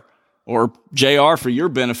 Cooper, or JR, for your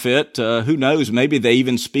benefit, who knows, maybe they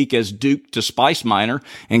even speak as Duke to Spice Miner,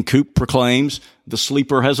 and Coop proclaims, the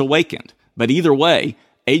sleeper has awakened. But either way,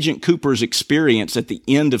 Agent Cooper's experience at the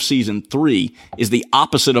end of season 3 is the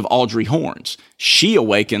opposite of Audrey Horne's. She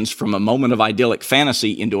awakens from a moment of idyllic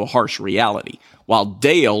fantasy into a harsh reality, while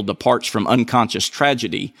Dale departs from unconscious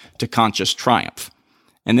tragedy to conscious triumph.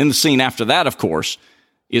 And then the scene after that, of course,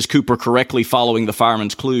 is Cooper correctly following the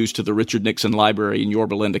fireman's clues to the Richard Nixon Library in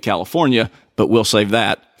Yorba Linda, California, but we'll save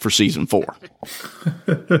that for season 4.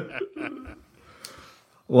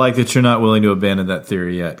 Like that you're not willing to abandon that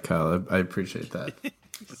theory yet, Kyle. I appreciate that.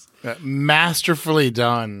 Masterfully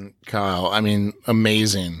done, Kyle. I mean,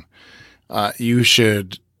 amazing. You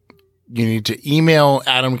need to email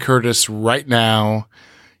Adam Curtis right now.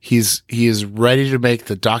 He is ready to make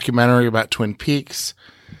the documentary about Twin Peaks.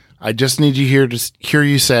 I just need you here to hear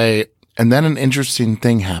you say, and then an interesting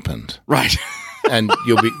thing happened. Right. And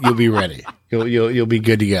you'll be ready. You'll be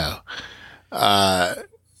good to go.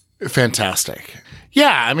 Fantastic.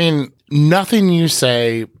 Yeah, I mean, nothing you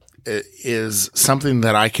say is something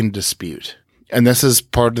that I can dispute. And this is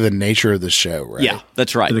part of the nature of the show, right? Yeah,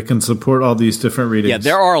 that's right. It can support all these different readings. Yeah,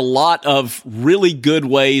 there are a lot of really good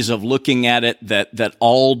ways of looking at it that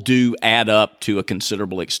all do add up to a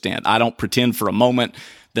considerable extent. I don't pretend for a moment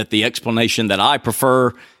that the explanation that I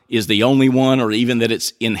prefer is the only one, or even that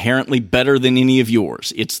it's inherently better than any of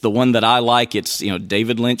yours. It's the one that I like. It's,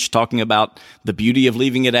 David Lynch talking about the beauty of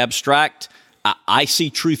leaving it abstract. I see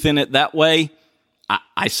truth in it that way.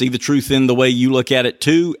 I see the truth in the way you look at it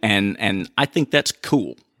too, and I think that's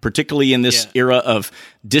cool, particularly in this era of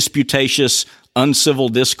disputatious, uncivil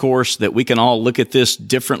discourse, that we can all look at this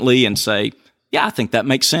differently and say, Yeah, I think that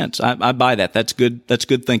makes sense. I buy that. That's good. That's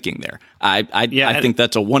good thinking there. I think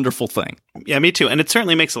that's a wonderful thing. Yeah, me too. And it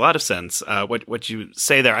certainly makes a lot of sense, what you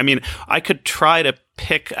say there. I mean, I could try to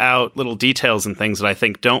pick out little details and things that I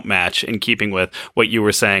think don't match in keeping with what you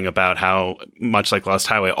were saying about how, much like Lost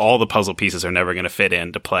Highway, all the puzzle pieces are never going to fit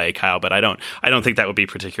into play, Kyle, but I don't think that would be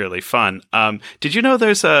particularly fun. Did you know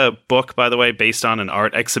there's a book, by the way, based on an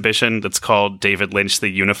art exhibition that's called David Lynch, The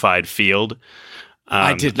Unified Field?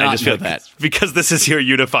 I did not know that. Because this is your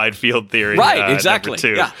unified field theory. Right, exactly. Number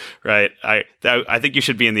 2, yeah. Right. I think you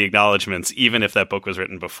should be in the acknowledgments, even if that book was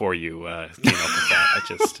written before you came up with that.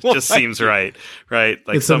 It just seems right. Right.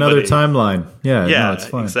 Like it's another timeline. Yeah. No, it's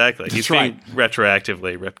fine. Exactly. That's He's right. being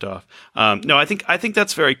retroactively ripped off. No, I think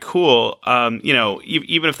that's very cool.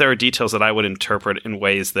 Even if there are details that I would interpret in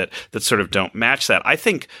ways that sort of don't match that, I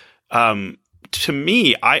think, to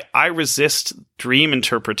me, I resist dream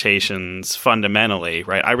interpretations fundamentally,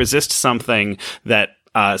 right? I resist something that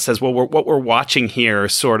says, well, what we're watching here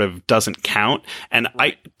sort of doesn't count. And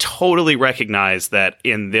I totally recognize that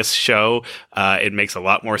in this show, it makes a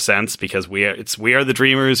lot more sense because we are the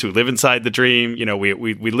dreamers who live inside the dream. You know,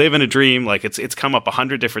 we live in a dream. Like it's come up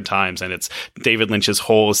 100 different times, and it's David Lynch's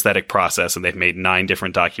whole aesthetic process. And they've made 9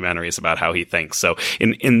 different documentaries about how he thinks. So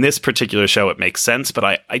in this particular show, it makes sense. But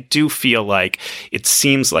I do feel like it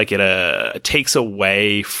seems like it takes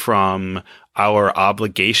away from our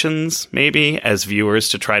obligations, maybe, as viewers,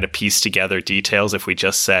 to try to piece together details if we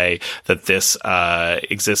just say that this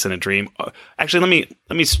exists in a dream. Actually,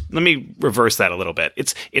 let me reverse that a little bit.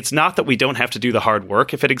 It's not that we don't have to do the hard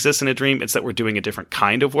work if it exists in a dream. It's that we're doing a different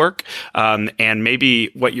kind of work. And maybe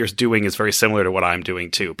what you're doing is very similar to what I'm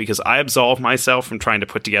doing too, because I absolve myself from trying to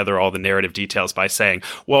put together all the narrative details by saying,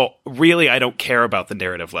 well, really, I don't care about the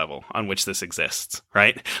narrative level on which this exists,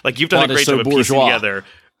 right? Like you've done a great job of piecing together.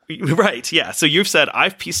 Right. Yeah. So you've said,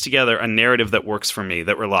 I've pieced together a narrative that works for me,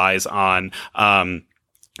 that relies on,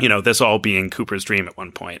 this all being Cooper's dream at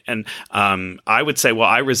one point. And I would say, well,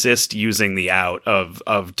 I resist using the out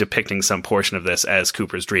of depicting some portion of this as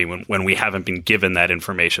Cooper's dream when we haven't been given that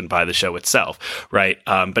information by the show itself. Right.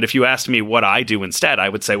 But if you asked me what I do instead, I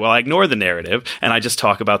would say, well, I ignore the narrative and I just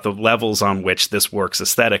talk about the levels on which this works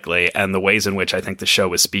aesthetically and the ways in which I think the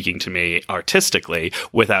show is speaking to me artistically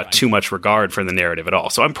without too much regard for the narrative at all.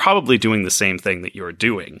 So I'm probably doing the same thing that you're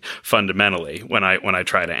doing fundamentally when I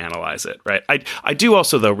try to analyze it. Right. I do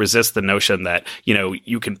also, though, resist the notion that,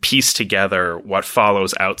 you can piece together what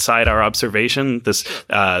follows outside our observation. This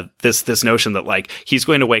notion that like he's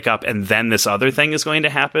going to wake up and then this other thing is going to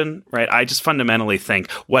happen, right? I just fundamentally think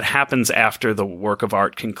what happens after the work of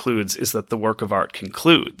art concludes is that the work of art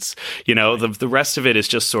concludes. The rest of it is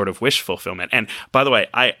just sort of wish fulfillment. And by the way,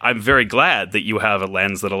 I'm very glad that you have a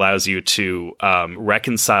lens that allows you to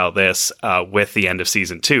reconcile this with the end of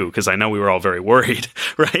season 2, because I know we were all very worried,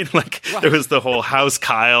 right? Like there was the whole house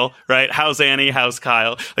Kyle, right? How's Annie? How's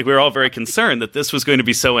Kyle? Like we were all very concerned that this was going to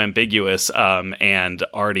be so ambiguous and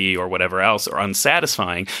arty or whatever else or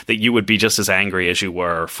unsatisfying that you would be just as angry as you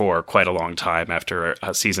were for quite a long time after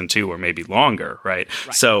season 2 or maybe longer, right?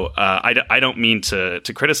 So I don't mean to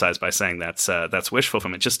criticize by saying that's wish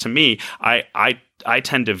fulfillment. Just to me, I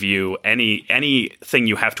tend to view anything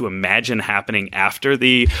you have to imagine happening after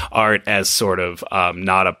the art as sort of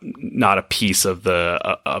not a piece of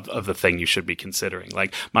the thing you should be considering.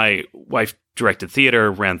 Like my wife directed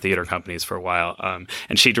theater, ran theater companies for a while,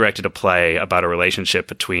 and she directed a play about a relationship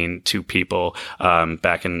between 2 people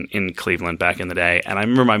back in Cleveland back in the day. And I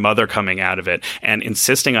remember my mother coming out of it and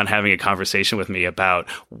insisting on having a conversation with me about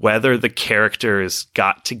whether the characters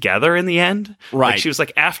got together in the end. Right. Like she was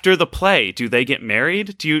like, after the play, do they get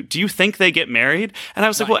married? Do you think they get married? And I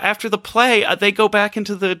was like, well, after the play, they go back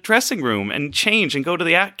into the dressing room and change and go to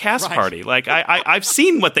the cast party. Like I've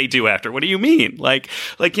seen what they do after. What do you mean?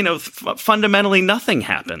 Fundamentally nothing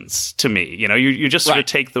happens to me. You just sort of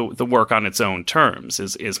take the work on its own terms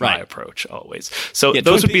is my approach always. So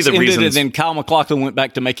those would be the reasons. And then Kyle MacLachlan went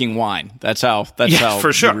back to making wine. That's how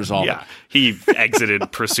for sure. Resolved it. He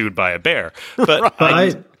exited pursued by a bear. But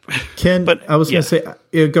Ken, I was going to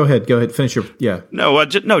say, go ahead, finish your,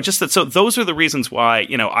 just that. So those are the reasons why,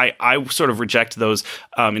 I sort of reject those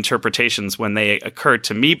interpretations when they occur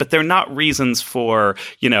to me, but they're not reasons for,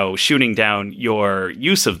 shooting down your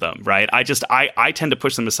use of them, right? I tend to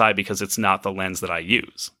push them aside because it's not the lens that I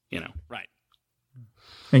use, Right.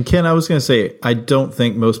 And Ken, I was going to say, I don't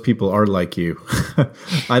think most people are like you.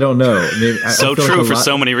 I don't know. So true for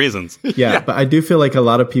so many reasons. Yeah, but I do feel like a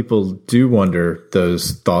lot of people do wonder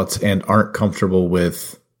those thoughts and aren't comfortable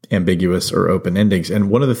with ambiguous or open endings. And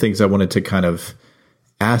one of the things I wanted to kind of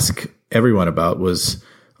ask everyone about was,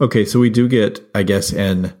 okay, so we do get, I guess,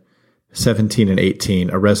 in 17 and 18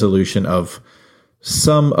 a resolution of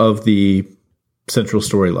some of the central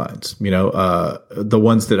storylines, the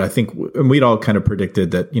ones that I think, and we'd all kind of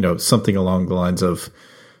predicted that, something along the lines of,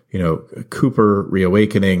 Cooper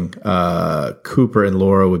reawakening, Cooper and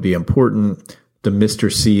Laura would be important. The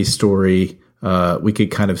Mr. C story, we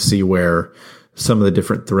could kind of see where some of the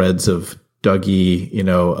different threads of Dougie,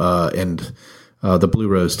 and the Blue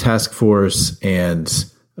Rose Task Force and,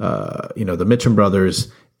 the Mitchum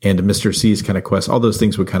brothers and Mr. C's kind of quest, all those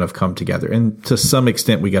things would kind of come together. And to some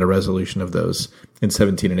extent, we got a resolution of those in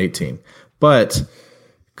 17 and 18. But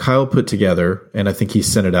Kyle put together, and I think he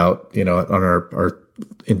sent it out, on our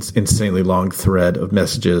insanely long thread of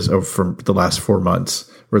messages from the last 4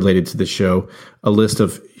 months related to the show, a list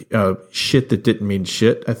of shit that didn't mean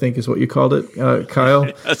shit, I think is what you called it,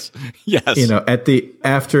 Kyle. Yes.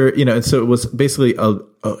 And so it was basically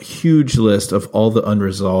a huge list of all the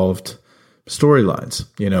unresolved storylines,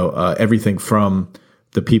 everything from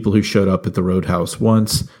the people who showed up at the Roadhouse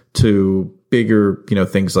once to bigger,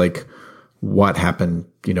 things like what happened,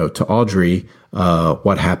 to Audrey,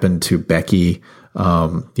 what happened to Becky,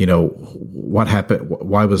 what happened,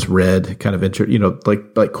 why was Red kind of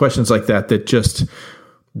like questions like that just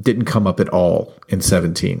didn't come up at all in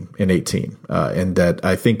 17 and 18. And that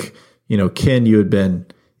I think, Ken, you had been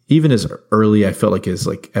even as early, I felt like as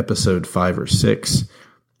like episode 5 or 6,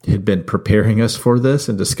 had been preparing us for this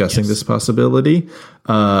and discussing this possibility.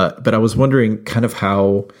 But I was wondering kind of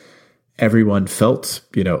how everyone felt,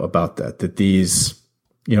 about that these,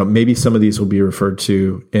 maybe some of these will be referred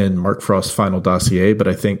to in Mark Frost's final dossier, but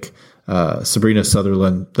I think Sabrina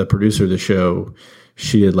Sutherland, the producer of the show,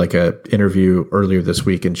 she did like a interview earlier this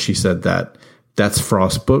week, and she said that that's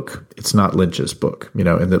Frost's book. It's not Lynch's book,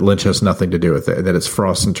 and that Lynch has nothing to do with it, and that it's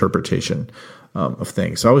Frost's interpretation of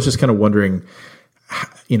things. So I was just kind of wondering,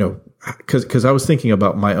 because I was thinking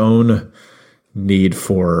about my own need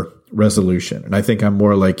for resolution. And I think I'm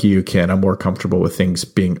more like you, Ken. I'm more comfortable with things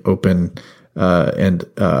being open and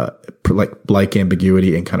like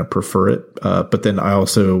ambiguity and kind of prefer it. But then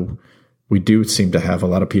we do seem to have a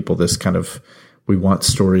lot of people this kind of, we want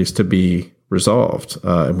stories to be resolved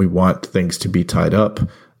and we want things to be tied up.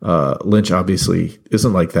 Lynch obviously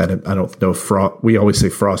isn't like that. And I don't know if we always say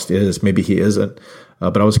Frost is, maybe he isn't.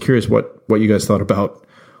 But I was curious what you guys thought about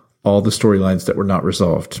all the storylines that were not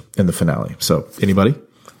resolved in the finale. So anybody?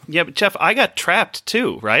 Yeah, but Jeff, I got trapped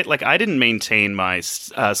too, right? Like, I didn't maintain my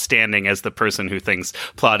standing as the person who thinks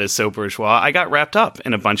plot is so bourgeois. I got wrapped up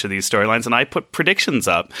in a bunch of these storylines, and I put predictions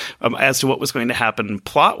up as to what was going to happen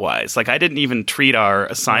plot-wise. Like, I didn't even treat our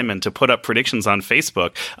assignment to put up predictions on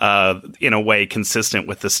Facebook in a way consistent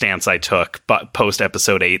with the stance I took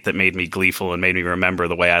post-episode 8 that made me gleeful and made me remember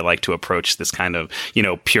the way I like to approach this kind of,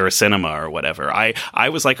 pure cinema or whatever. I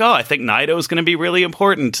was like, I think Nido's going to be really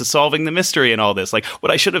important to solving the mystery and all this. Like,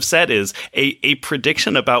 what I should have said is a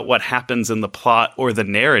prediction about what happens in the plot or the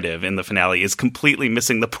narrative in the finale is completely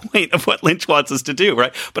missing the point of what Lynch wants us to do,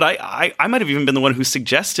 right? But I might have even been the one who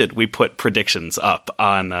suggested we put predictions up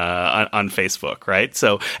on Facebook, right?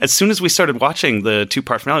 So as soon as we started watching the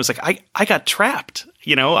 2-part finale, I was like, I got trapped.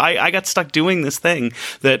 I got stuck doing this thing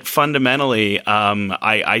that fundamentally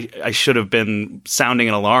I should have been sounding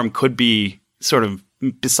an alarm could be sort of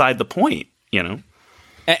beside the point,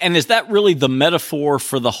 And is that really the metaphor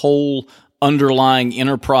for the whole underlying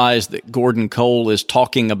enterprise that Gordon Cole is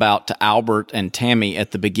talking about to Albert and Tammy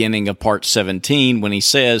at the beginning of part 17 when he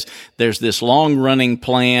says there's this long-running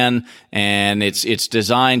plan and it's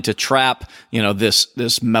designed to trap,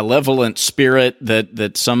 this malevolent spirit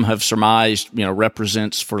that some have surmised,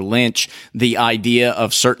 represents for Lynch the idea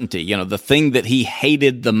of certainty, the thing that he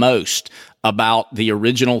hated the most about the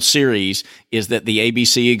original series is that the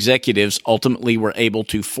ABC executives ultimately were able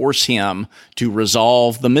to force him to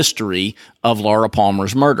resolve the mystery of Laura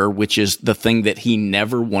Palmer's murder, which is the thing that he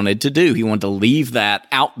never wanted to do. He wanted to leave that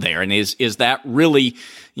out there. And is that really,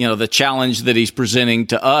 the challenge that he's presenting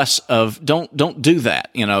to us of don't do that.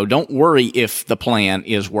 Don't worry if the plan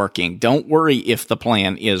is working. Don't worry if the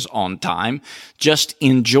plan is on time. Just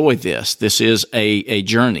enjoy this. This is a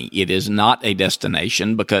journey. It is not a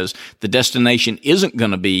destination, because the destination isn't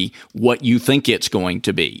going to be what you think it's going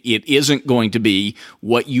to be. It isn't going to be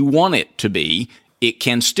what you want it to be. It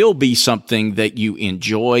can still be something that you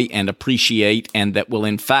enjoy and appreciate and that will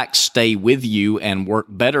in fact stay with you and work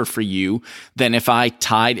better for you than if I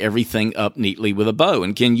tied everything up neatly with a bow.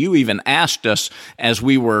 And Ken, you even asked us as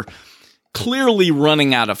we were clearly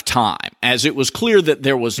running out of time, as it was clear that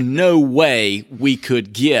there was no way we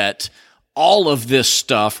could get all of this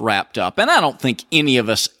stuff wrapped up. And I don't think any of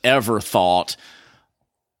us ever thought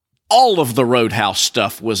all of the Roadhouse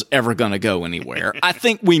stuff was ever going to go anywhere. I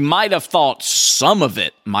think we might have thought some of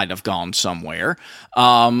it might have gone somewhere.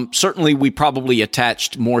 Certainly, we probably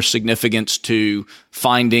attached more significance to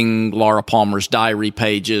finding Laura Palmer's diary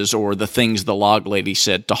pages or the things the log lady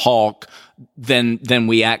said to Hawk than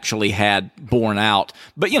we actually had borne out.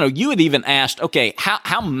 But, you had even asked, okay,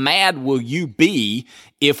 how mad will you be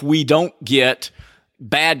if we don't get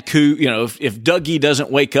bad Coop, if Dougie doesn't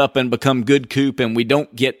wake up and become good Coop and we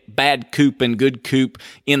don't get bad Coop and good Coop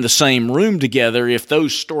in the same room together, if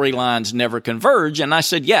those storylines never converge. And I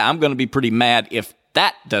said, yeah, I'm going to be pretty mad if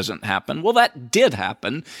that doesn't happen. Well, that did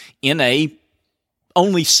happen in a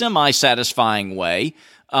only semi-satisfying way.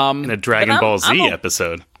 In a Dragon Ball Z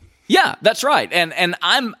episode. Yeah, that's right. And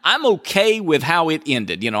I'm okay with how it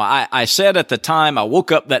ended. I said at the time, I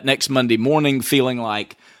woke up that next Monday morning feeling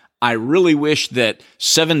like, I really wish that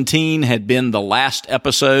 17 had been the last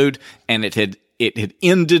episode and it had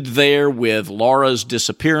ended there with Laura's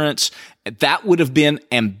disappearance. That would have been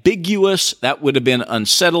ambiguous. That would have been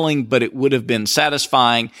unsettling, but it would have been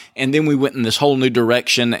satisfying. And then we went in this whole new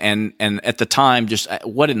direction. And at the time, just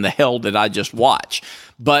what in the hell did I just watch?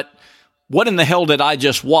 But what in the hell did I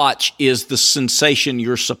just watch is the sensation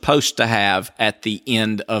you're supposed to have at the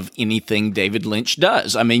end of anything David Lynch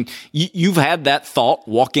does. I mean, you've had that thought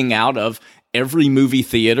walking out of every movie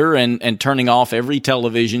theater and turning off every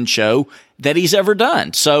television show that he's ever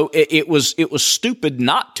done. So it was stupid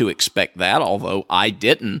not to expect that, although I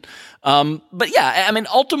didn't. But yeah, I mean,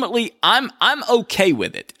 ultimately, I'm okay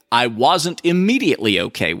with it. I wasn't immediately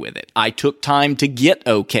okay with it. I took time to get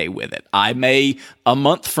okay with it. I may, a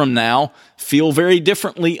month from now, feel very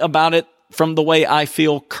differently about it from the way I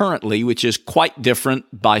feel currently, which is quite different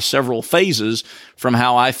by several phases from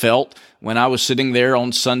how I felt when I was sitting there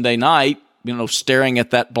on Sunday night, staring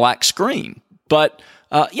at that black screen. But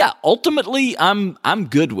yeah, ultimately, I'm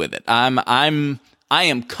good with it. I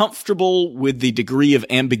am comfortable with the degree of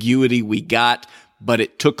ambiguity we got, but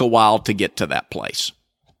it took a while to get to that place.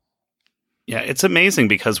 Yeah, it's amazing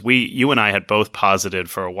because you and I had both posited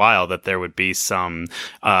for a while that there would be some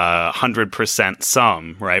 100%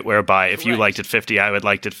 sum, right? Whereby if you liked it 50, I would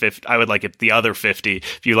like it 50. I would like it the other 50.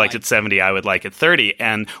 If you liked it 70, I would like it 30.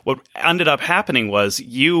 And what ended up happening was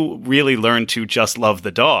you really learned to just love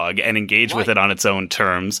the dog and engage with it on its own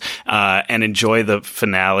terms, and enjoy the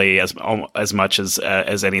finale as much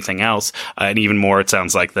as anything else, and even more. It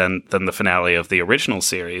sounds like than the finale of the original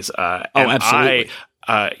series. Absolutely.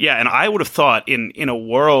 And I would have thought in a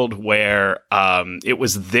world where it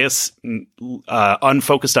was this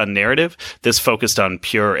unfocused on narrative, this focused on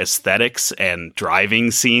pure aesthetics and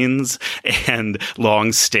driving scenes and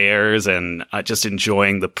long stares and just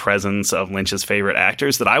enjoying the presence of Lynch's favorite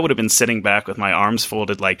actors, that I would have been sitting back with my arms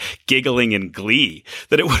folded, like giggling in glee,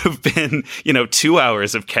 that it would have been, 2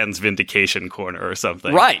 hours of Ken's Vindication Corner or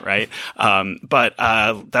something. Right. But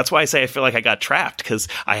that's why I say I feel like I got trapped, because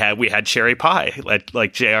we had cherry pie,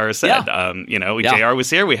 like JR said. JR was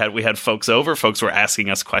here. We had folks over. Folks were asking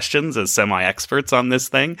us questions as semi-experts on this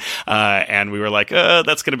thing. And we were like,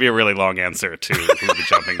 that's going to be a really long answer to who the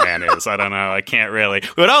Jumping Man is. I don't know. I can't really.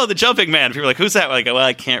 We went, the Jumping Man. People were like, who's that? We're like, well,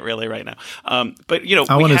 I can't really right now. But,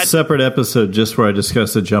 I want a separate episode just where I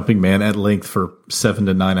discuss the Jumping Man at length for 7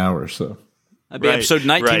 to 9 hours. So that'd be episode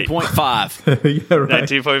 19.5. Yeah, right.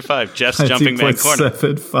 19.5. Jeff's Jumping Man Corner.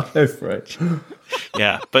 19.75, right.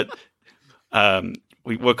 Yeah, but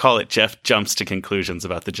we'll call it Jeff Jumps to Conclusions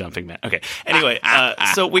about the Jumping Man. Okay. Anyway,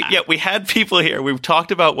 so we had people here. We've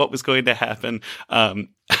talked about what was going to happen.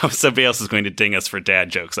 Somebody else is going to ding us for dad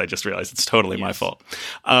jokes. I just realized it's totally my fault.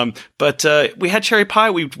 But we had cherry pie.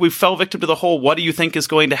 We fell victim to the whole "what do you think is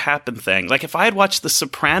going to happen" thing. Like, if I had watched the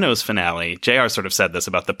Sopranos finale, JR sort of said this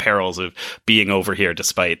about the perils of being over here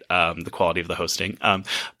despite the quality of the hosting.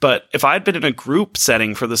 But if I had been in a group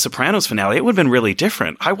setting for the Sopranos finale, it would have been really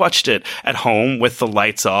different. I watched it at home with the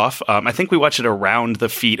lights off. I think we watched it around the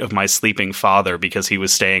feet of my sleeping father because he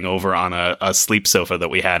was staying over on a sleep sofa that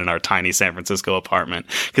we had in our tiny San Francisco apartment,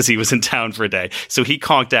 because he was in town for a day. So he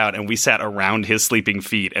conked out and we sat around his sleeping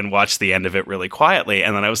feet and watched the end of it really quietly.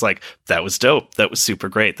 And then I was like, that was dope. That was super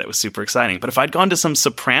great. That was super exciting. But if I'd gone to some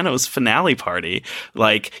Sopranos finale party,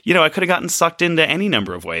 I could have gotten sucked into any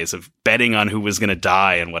number of ways of betting on who was going to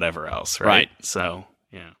die and whatever else. Right. So,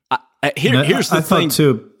 yeah. Here's the thing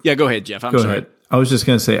too. Yeah, go ahead, Jeff. I'm sorry. Ahead. I was just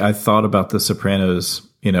going to say, I thought about the Sopranos,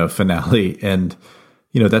 finale, and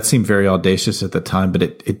that seemed very audacious at the time, but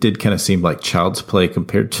it did kind of seem like child's play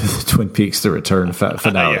compared to the Twin Peaks: The Return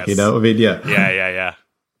finale. Yes. I mean, yeah.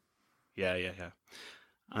 Yeah.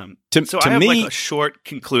 So I have like a short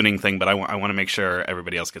concluding thing, but I want to make sure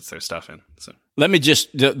everybody else gets their stuff in. So let me just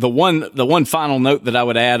the one final note that I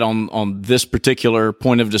would add on this particular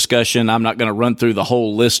point of discussion. I'm not going to run through the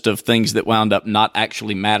whole list of things that wound up not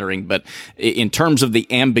actually mattering, but in terms of the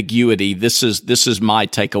ambiguity, this is my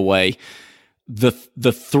takeaway.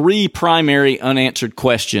 The three primary unanswered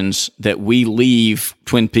questions that we leave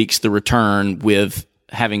Twin Peaks: The Return with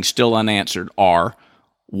having still unanswered are: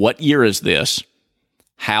 what year is this?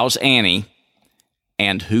 How's Annie?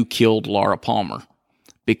 And who killed Laura Palmer?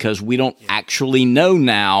 Because we don't actually know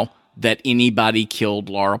now that anybody killed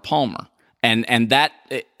Laura Palmer. And that,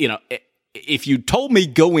 if you told me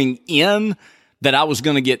going in that I was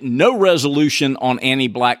going to get no resolution on Annie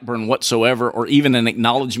Blackburn whatsoever, or even an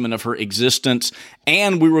acknowledgement of her existence,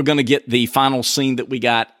 and we were going to get the final scene that we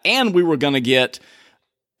got, and we were going to get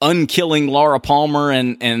unkilling Laura Palmer,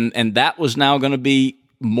 and that was now going to be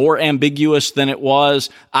more ambiguous than it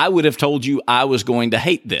was, I would have told you I was going to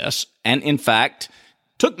hate this. And in fact,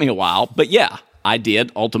 took me a while, but yeah, I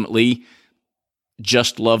did ultimately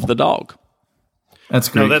just love the dog. That's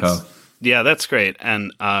great. That's great.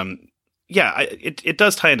 And it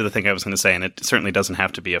does tie into the thing I was going to say, and it certainly doesn't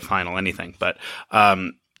have to be a final anything, but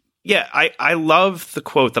I love the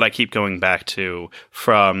quote that I keep going back to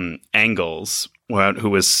from Engels, who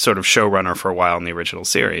was sort of showrunner for a while in the original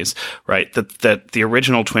series, right? That the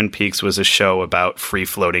original Twin Peaks was a show about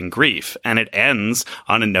free-floating grief, and it ends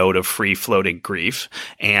on a note of free-floating grief,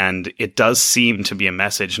 and it does seem to be a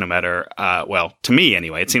message no matter, to me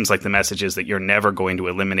anyway, it seems like the message is that you're never going to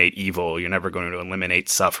eliminate evil, you're never going to eliminate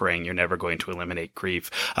suffering, you're never going to eliminate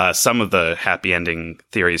grief. Some of the happy ending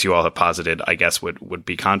theories you all have posited, I guess, would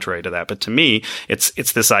be contrary to that, but to me,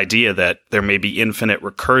 it's this idea that there may be infinite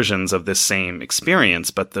recursions of this same experience,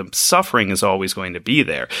 but the suffering is always going to be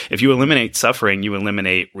there. If you eliminate suffering, you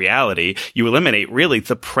eliminate reality. You eliminate really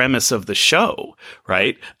the premise of the show,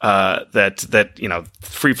 right? That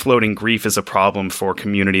free floating grief is a problem for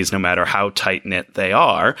communities, no matter how tight knit they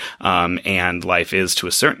are, and life is to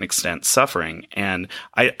a certain extent suffering. And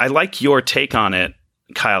I like your take on it,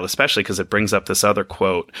 Kyle, especially because it brings up this other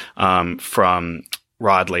quote from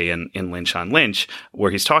Rodley in Lynch on Lynch, where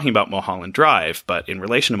he's talking about Mulholland Drive, but in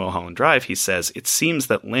relation to Mulholland Drive, he says, it seems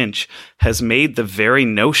that Lynch has made the very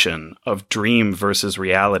notion of dream versus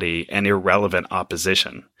reality an irrelevant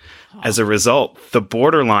opposition. As a result, the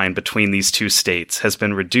borderline between these two states has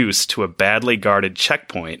been reduced to a badly guarded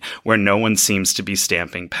checkpoint where no one seems to be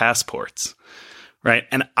stamping passports. Right.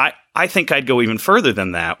 And I think I'd go even further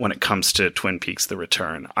than that when it comes to Twin Peaks: The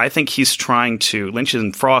Return. I think Lynch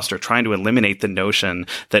and Frost are trying to eliminate the notion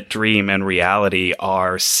that dream and reality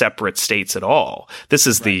are separate states at all. This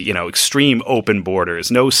is the, extreme open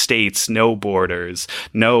borders, no states, no borders,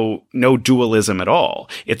 no dualism at all.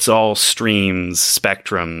 It's all streams,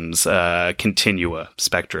 spectrums, continua,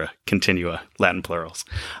 Latin plurals.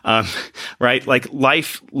 Right? Like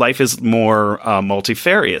life is more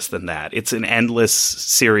multifarious than that. It's an endless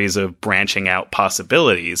series of branching out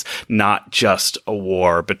possibilities, not just a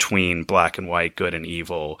war between black and white, good and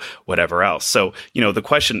evil, whatever else. So, the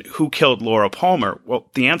question, who killed Laura Palmer?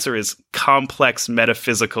 Well, the answer is complex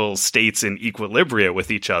metaphysical states in equilibria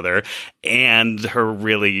with each other and her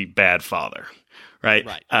really bad father. Right.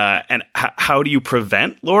 And how do you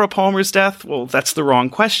prevent Laura Palmer's death? Well, that's the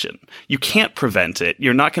wrong question. You can't prevent it.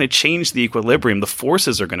 You're not going to change the equilibrium. The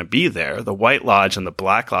forces are going to be there. The White Lodge and the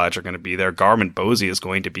Black Lodge are going to be there. Garment-Bosey is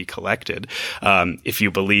going to be collected. If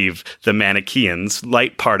you believe the Manichaeans,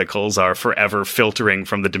 light particles are forever filtering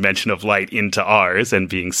from the dimension of light into ours and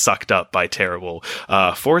being sucked up by terrible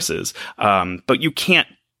forces. But you can't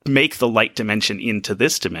make the light dimension into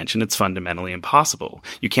this dimension. It's fundamentally impossible.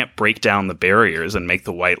 You can't break down the barriers and make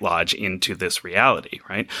the White Lodge into this reality,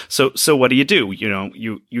 right? So what do?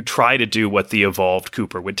 You try to do what the evolved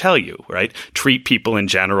Cooper would tell you, right? Treat people in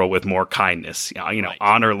general with more kindness. Right.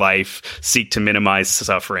 Honor life, seek to minimize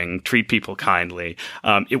suffering, treat people kindly.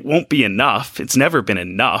 It won't be enough. It's never been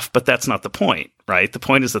enough, but that's not the point, right? The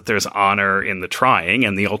point is that there's honor in the trying,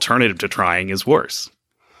 and the alternative to trying is worse.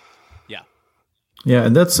 Yeah,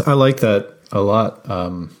 and I like that a lot,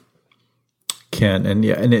 Ken. And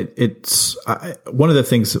it's one of the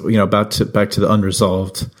things, back to the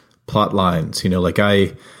unresolved plot lines.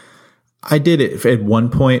 I did it at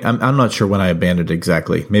one point. I'm not sure when I abandoned it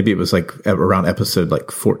exactly. Maybe it was like around episode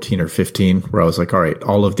 14 or 15, where I was like, all right,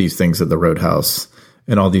 all of these things at the Roadhouse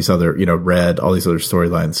and all these other, Red, all these other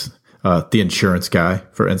storylines. The insurance guy,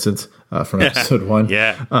 for instance. From episode 1.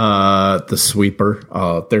 The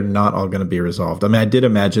sweeper. They're not all going to be resolved. I mean, I did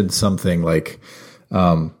imagine something like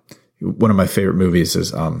one of my favorite movies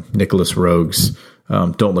is Nicholas Roeg's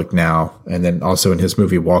Don't Look Now. And then also in his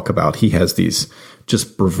movie Walkabout, he has these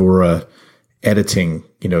just bravura editing,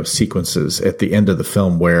 sequences at the end of the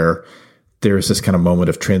film where there's this kind of moment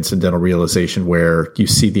of transcendental realization where you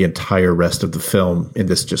see the entire rest of the film in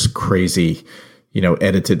this just crazy,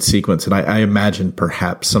 edited sequence. And I imagine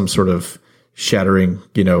perhaps some sort of shattering,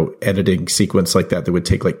 editing sequence like that would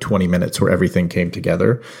take like 20 minutes where everything came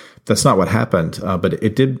together. That's not what happened. But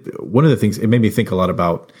it did. One of the things, it made me think a lot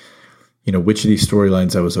about, which of these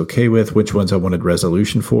storylines I was okay with, which ones I wanted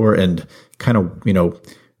resolution for, and kind of,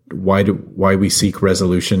 why we seek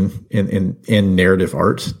resolution in narrative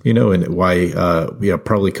art, and why,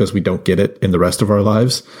 probably because we don't get it in the rest of our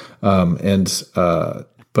lives. But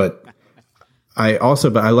I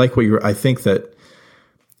like I think that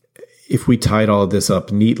if we tied all of this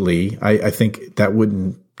up neatly, I think that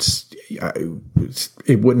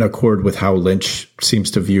it wouldn't accord with how Lynch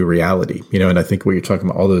seems to view reality, and I think what you're talking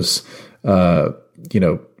about, all those,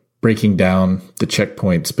 breaking down the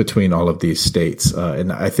checkpoints between all of these states.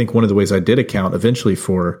 And I think one of the ways I did account eventually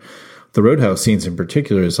for the Roadhouse scenes in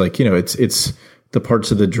particular is like, it's the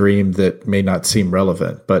parts of the dream that may not seem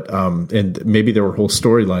relevant, but, and maybe there were whole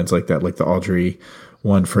storylines like that, like the Audrey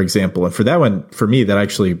one, for example. And for that one, for me, that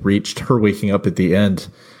actually reached her waking up at the end.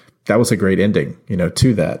 That was a great ending,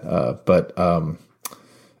 to that. But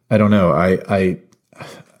I don't know. I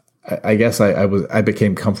guess I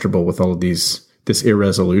became comfortable with all of this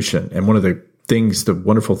irresolution. And one of the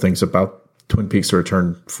wonderful things about Twin Peaks: The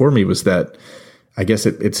Return for me was that I guess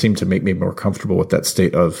it seemed to make me more comfortable with that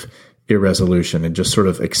state of irresolution and just sort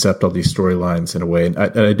of accept all these storylines in a way. And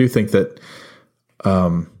I do think that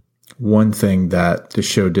one thing that the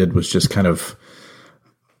show did was just kind of,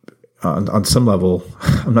 on some level,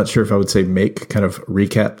 I'm not sure if I would say make kind of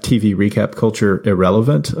TV recap culture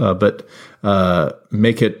irrelevant, but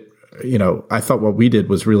make it, I thought what we did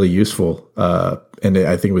was really useful, and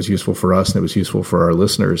I think it was useful for us and it was useful for our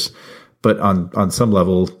listeners. But on some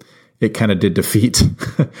level, it kind of did defeat,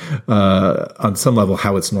 on some level,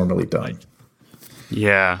 how it's normally done.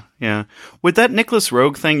 Yeah. Would that Nicholas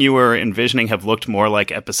Rogue thing you were envisioning have looked more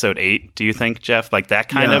like episode 8, do you think, Jeff? Like that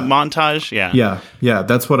kind of montage? Yeah.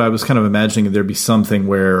 That's what I was kind of imagining. There'd be something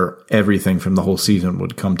where everything from the whole season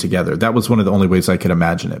would come together. That was one of the only ways I could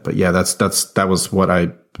imagine it. But yeah, that was what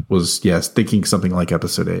I was, thinking, something like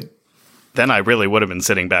episode 8. Then I really would have been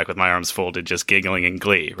sitting back with my arms folded, just giggling in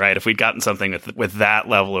glee, right? If we'd gotten something with that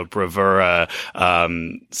level of bravura,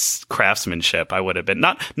 craftsmanship, I would have been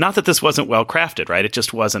not that this wasn't well crafted, right? It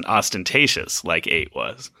just wasn't ostentatious like 8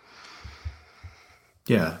 was.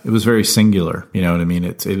 Yeah, it was very singular. You know what I mean?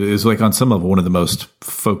 It was like on some level one of the most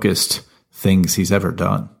focused things he's ever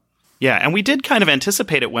done. Yeah, and we did kind of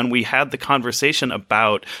anticipate it when we had the conversation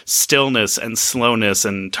about stillness and slowness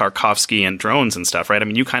and Tarkovsky and drones and stuff, right? I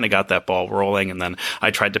mean, you kind of got that ball rolling, and then I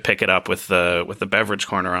tried to pick it up with the beverage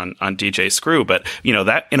corner on DJ Screw. But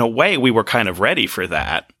that in a way we were kind of ready for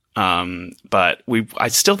that. But I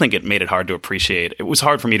still think it made it hard to appreciate. It was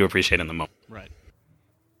hard for me to appreciate in the moment. Right.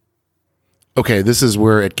 Okay, this is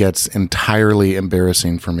where it gets entirely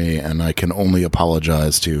embarrassing for me, and I can only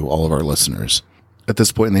apologize to all of our listeners. At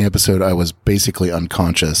this point in the episode, I was basically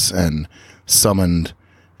unconscious and summoned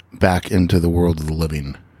back into the world of the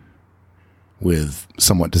living with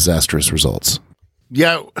somewhat disastrous results.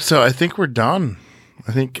 Yeah, so I think we're done.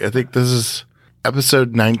 I think this is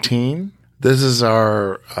episode 19. This is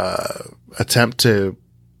our attempt to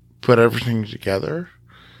put everything together.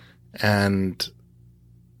 And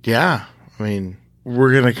yeah, I mean,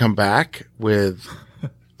 we're going to come back with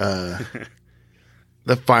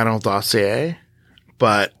the final dossier.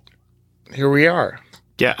 But here we are.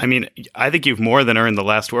 Yeah, I mean, I think you've more than earned the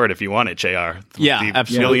last word if you want it, JR. Yeah, the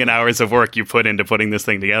absolutely. Million hours of work you put into putting this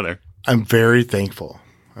thing together. I'm very thankful.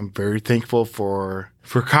 I'm very thankful for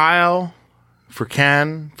Kyle, for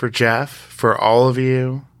Ken, for Jeff, for all of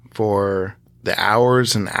you, for the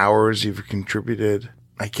hours and hours you've contributed.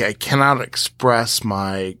 I cannot express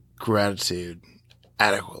my gratitude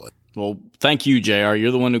adequately. Well, thank you, JR.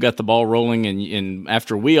 You're the one who got the ball rolling, and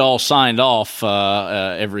after we all signed off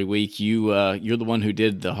every week, you're the one who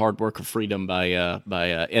did the hard work of freedom by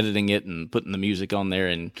editing it and putting the music on there,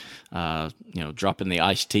 and dropping the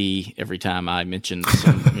iced tea every time I mentioned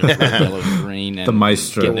some yellow and green, and the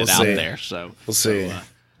maestro. getting it out there. So we'll see.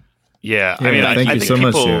 Yeah, I mean, thank I you think so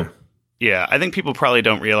people, much. Yeah, I think people probably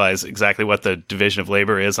don't realize exactly what the division of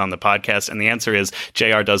labor is on the podcast, and the answer is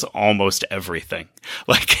JR does almost everything.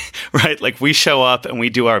 Like, right? Like we show up and we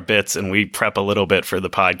do our bits and we prep a little bit for the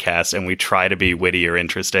podcast and we try to be witty or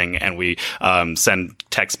interesting and we send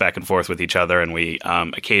texts back and forth with each other and we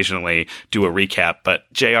occasionally do a recap.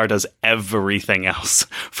 But JR does everything else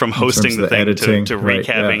from hosting the thing editing, to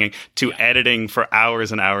recapping to editing for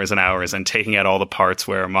hours and hours and hours and taking out all the parts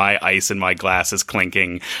where my ice in my glass is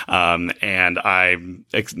clinking. And I'm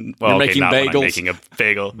making bagels. bagels. I'm making a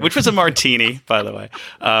bagel, which was a martini, by the way,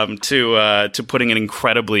 to putting in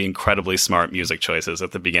incredibly smart music choices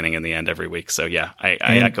at the beginning and the end every week. So yeah, I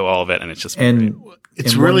echo all of it, and it's just and great.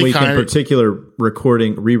 It's in really one week kind in of particular,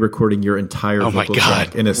 re-recording your entire vocal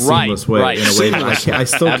track in a seamless way, right. in a way that I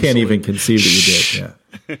still can't even conceive that you did.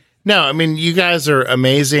 Yeah. No, I mean, you guys are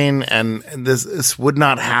amazing, and this would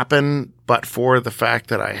not happen but for the fact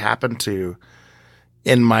that I happen to,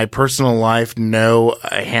 in my personal life, know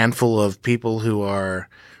a handful of people who are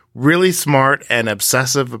really smart and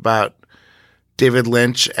obsessive about David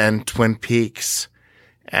Lynch and Twin Peaks,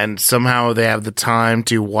 and somehow they have the time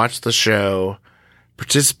to watch the show,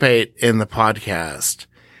 participate in the podcast,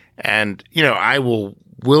 and, you know, I will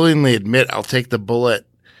willingly admit I'll take the bullet,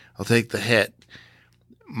 I'll take the hit.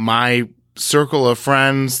 My circle of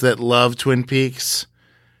friends that love Twin Peaks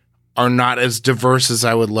are not as diverse as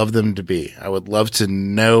I would love them to be. I would love to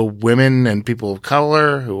know women and people of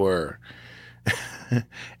color who are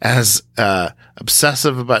as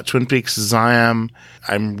obsessive about Twin Peaks as I am.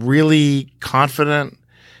 I'm really confident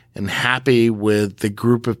and happy with the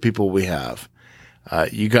group of people we have.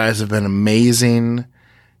 You guys have been amazing,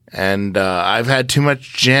 and I've had too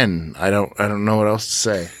much gin. I don't know what else to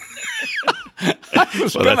say. I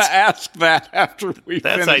was going to ask that after we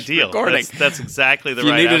That's finished ideal. recording. That's exactly the If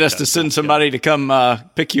you right needed us outcome. to send somebody to come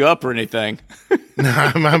pick you up or anything. No,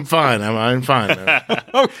 I'm fine. I'm fine.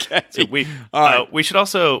 Okay. So we should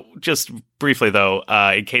also just briefly, though,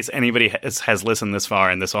 in case anybody has listened this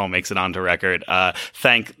far and this all makes it onto record,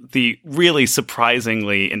 thank the really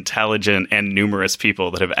surprisingly intelligent and numerous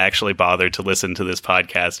people that have actually bothered to listen to this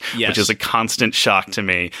podcast, Yes. which is a constant shock to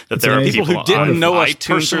me that It's there are amazing. people People who didn't on know us iTunes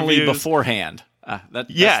personally reviews. beforehand. That's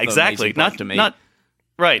Yeah, the exactly. amazing part to me.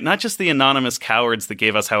 Not just the anonymous cowards that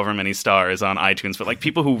gave us however many stars on iTunes, but like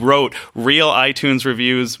people who wrote real iTunes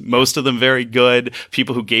reviews, most of them very good,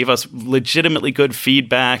 people who gave us legitimately good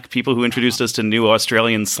feedback, people who introduced us to new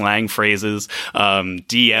Australian slang phrases,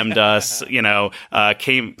 DM'd us,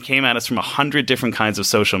 came at us from 100 different kinds of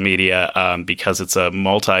social media because it's a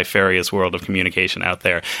multifarious world of communication out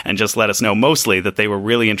there, and just let us know mostly that they were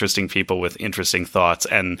really interesting people with interesting thoughts,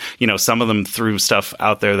 and some of them threw stuff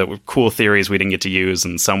out there that were cool theories we didn't get to use,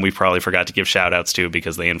 and some we probably forgot to give shout outs to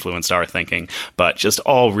because they influenced our thinking, but just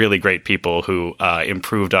all really great people who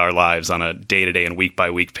improved our lives on a day-to-day and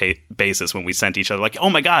week-by-week basis when we sent each other like, oh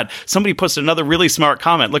my God, somebody posted another really smart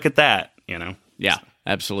comment. Look at that, Yeah,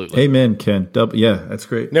 absolutely. Amen, Ken. Yeah, that's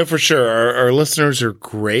great. No, for sure. Our listeners are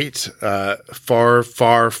great. Far,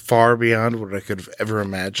 far, far beyond what I could have ever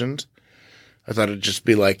imagined. I thought it'd just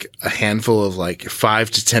be like a handful of like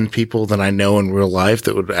 5 to 10 people that I know in real life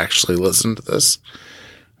that would actually listen to this.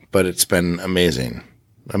 But it's been amazing.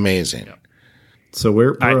 Amazing. Yeah. So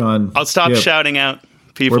we're on. I'll stop shouting out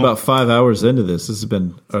people. We're about 5 hours into this. This has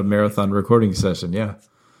been a marathon recording session. Yeah.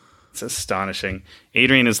 It's astonishing.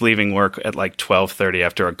 Adrian is leaving work at like 12:30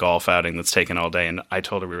 after a golf outing that's taken all day, and I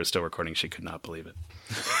told her we were still recording. She could not believe it.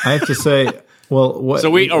 I have to say, well, what? So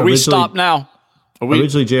we stopped now?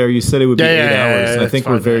 Originally, JR, you said it would be 8 hours. And I think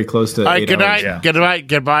we're very close to All right, 8 good hours. night. Yeah.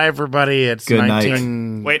 Goodbye, everybody. It's Good night.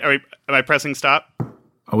 19. Wait, am I pressing stop?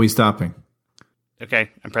 Are we stopping? Okay,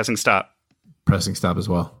 I'm pressing stop. Pressing stop as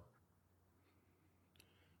well.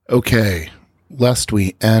 Okay, lest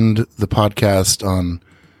we end the podcast on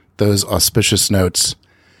those auspicious notes,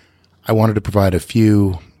 I wanted to provide a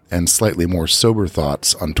few and slightly more sober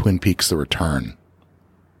thoughts on Twin Peaks: The Return.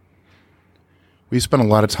 We spent a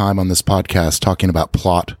lot of time on this podcast talking about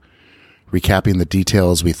plot, recapping the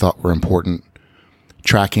details we thought were important,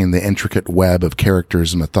 tracking the intricate web of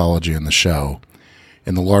characters and mythology in the show,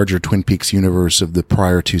 in the larger Twin Peaks universe of the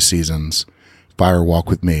prior 2 seasons, Fire Walk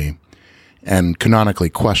with Me, and canonically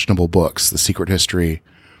questionable books, The Secret History,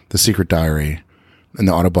 The Secret Diary, and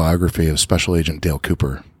the autobiography of Special Agent Dale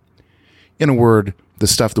Cooper. In a word, the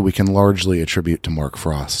stuff that we can largely attribute to Mark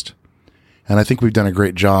Frost. And I think we've done a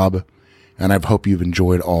great job, and I hope you've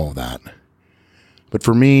enjoyed all of that. But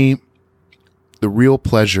for me, the real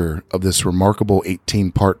pleasure of this remarkable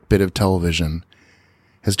 18-part bit of television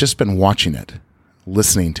has just been watching it,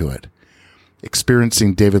 listening to it,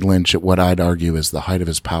 experiencing David Lynch at what I'd argue is the height of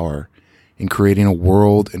his power in creating a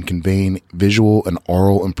world and conveying visual and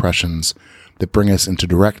oral impressions that bring us into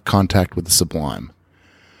direct contact with the sublime.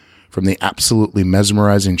 From the absolutely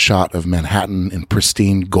mesmerizing shot of Manhattan in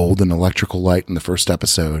pristine golden electrical light in the first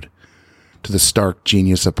episode, to the stark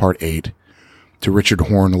genius of Part 8, to Richard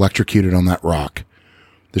Horne electrocuted on that rock,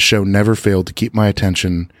 the show never failed to keep my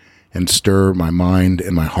attention and stir my mind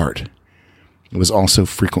and my heart. It was also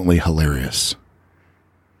frequently hilarious.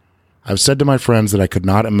 I've said to my friends that I could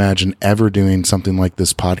not imagine ever doing something like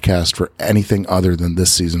this podcast for anything other than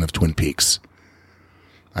this season of Twin Peaks.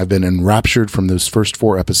 I've been enraptured from those first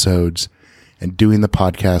 4 episodes, and doing the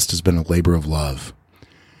podcast has been a labor of love.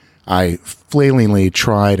 I flailingly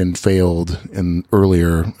tried and failed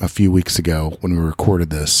earlier a few weeks ago when we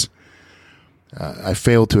recorded this. I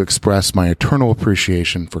failed to express my eternal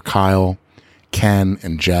appreciation for Kyle, Ken,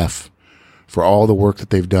 and Jeff for all the work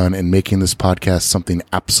that they've done in making this podcast something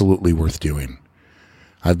absolutely worth doing.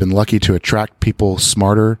 I've been lucky to attract people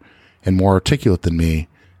smarter and more articulate than me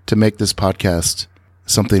to make this podcast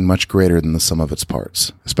something much greater than the sum of its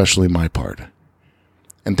parts, especially my part.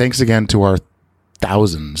 And thanks again to our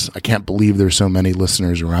thousands, I can't believe there's so many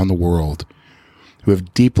listeners around the world who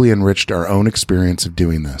have deeply enriched our own experience of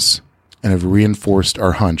doing this and have reinforced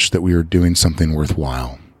our hunch that we are doing something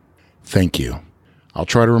worthwhile. Thank you. I'll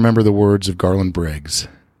try to remember the words of Garland Briggs.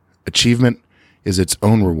 Achievement is its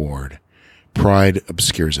own reward. Pride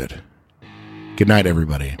obscures it. Good night,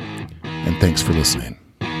 everybody, and thanks for listening.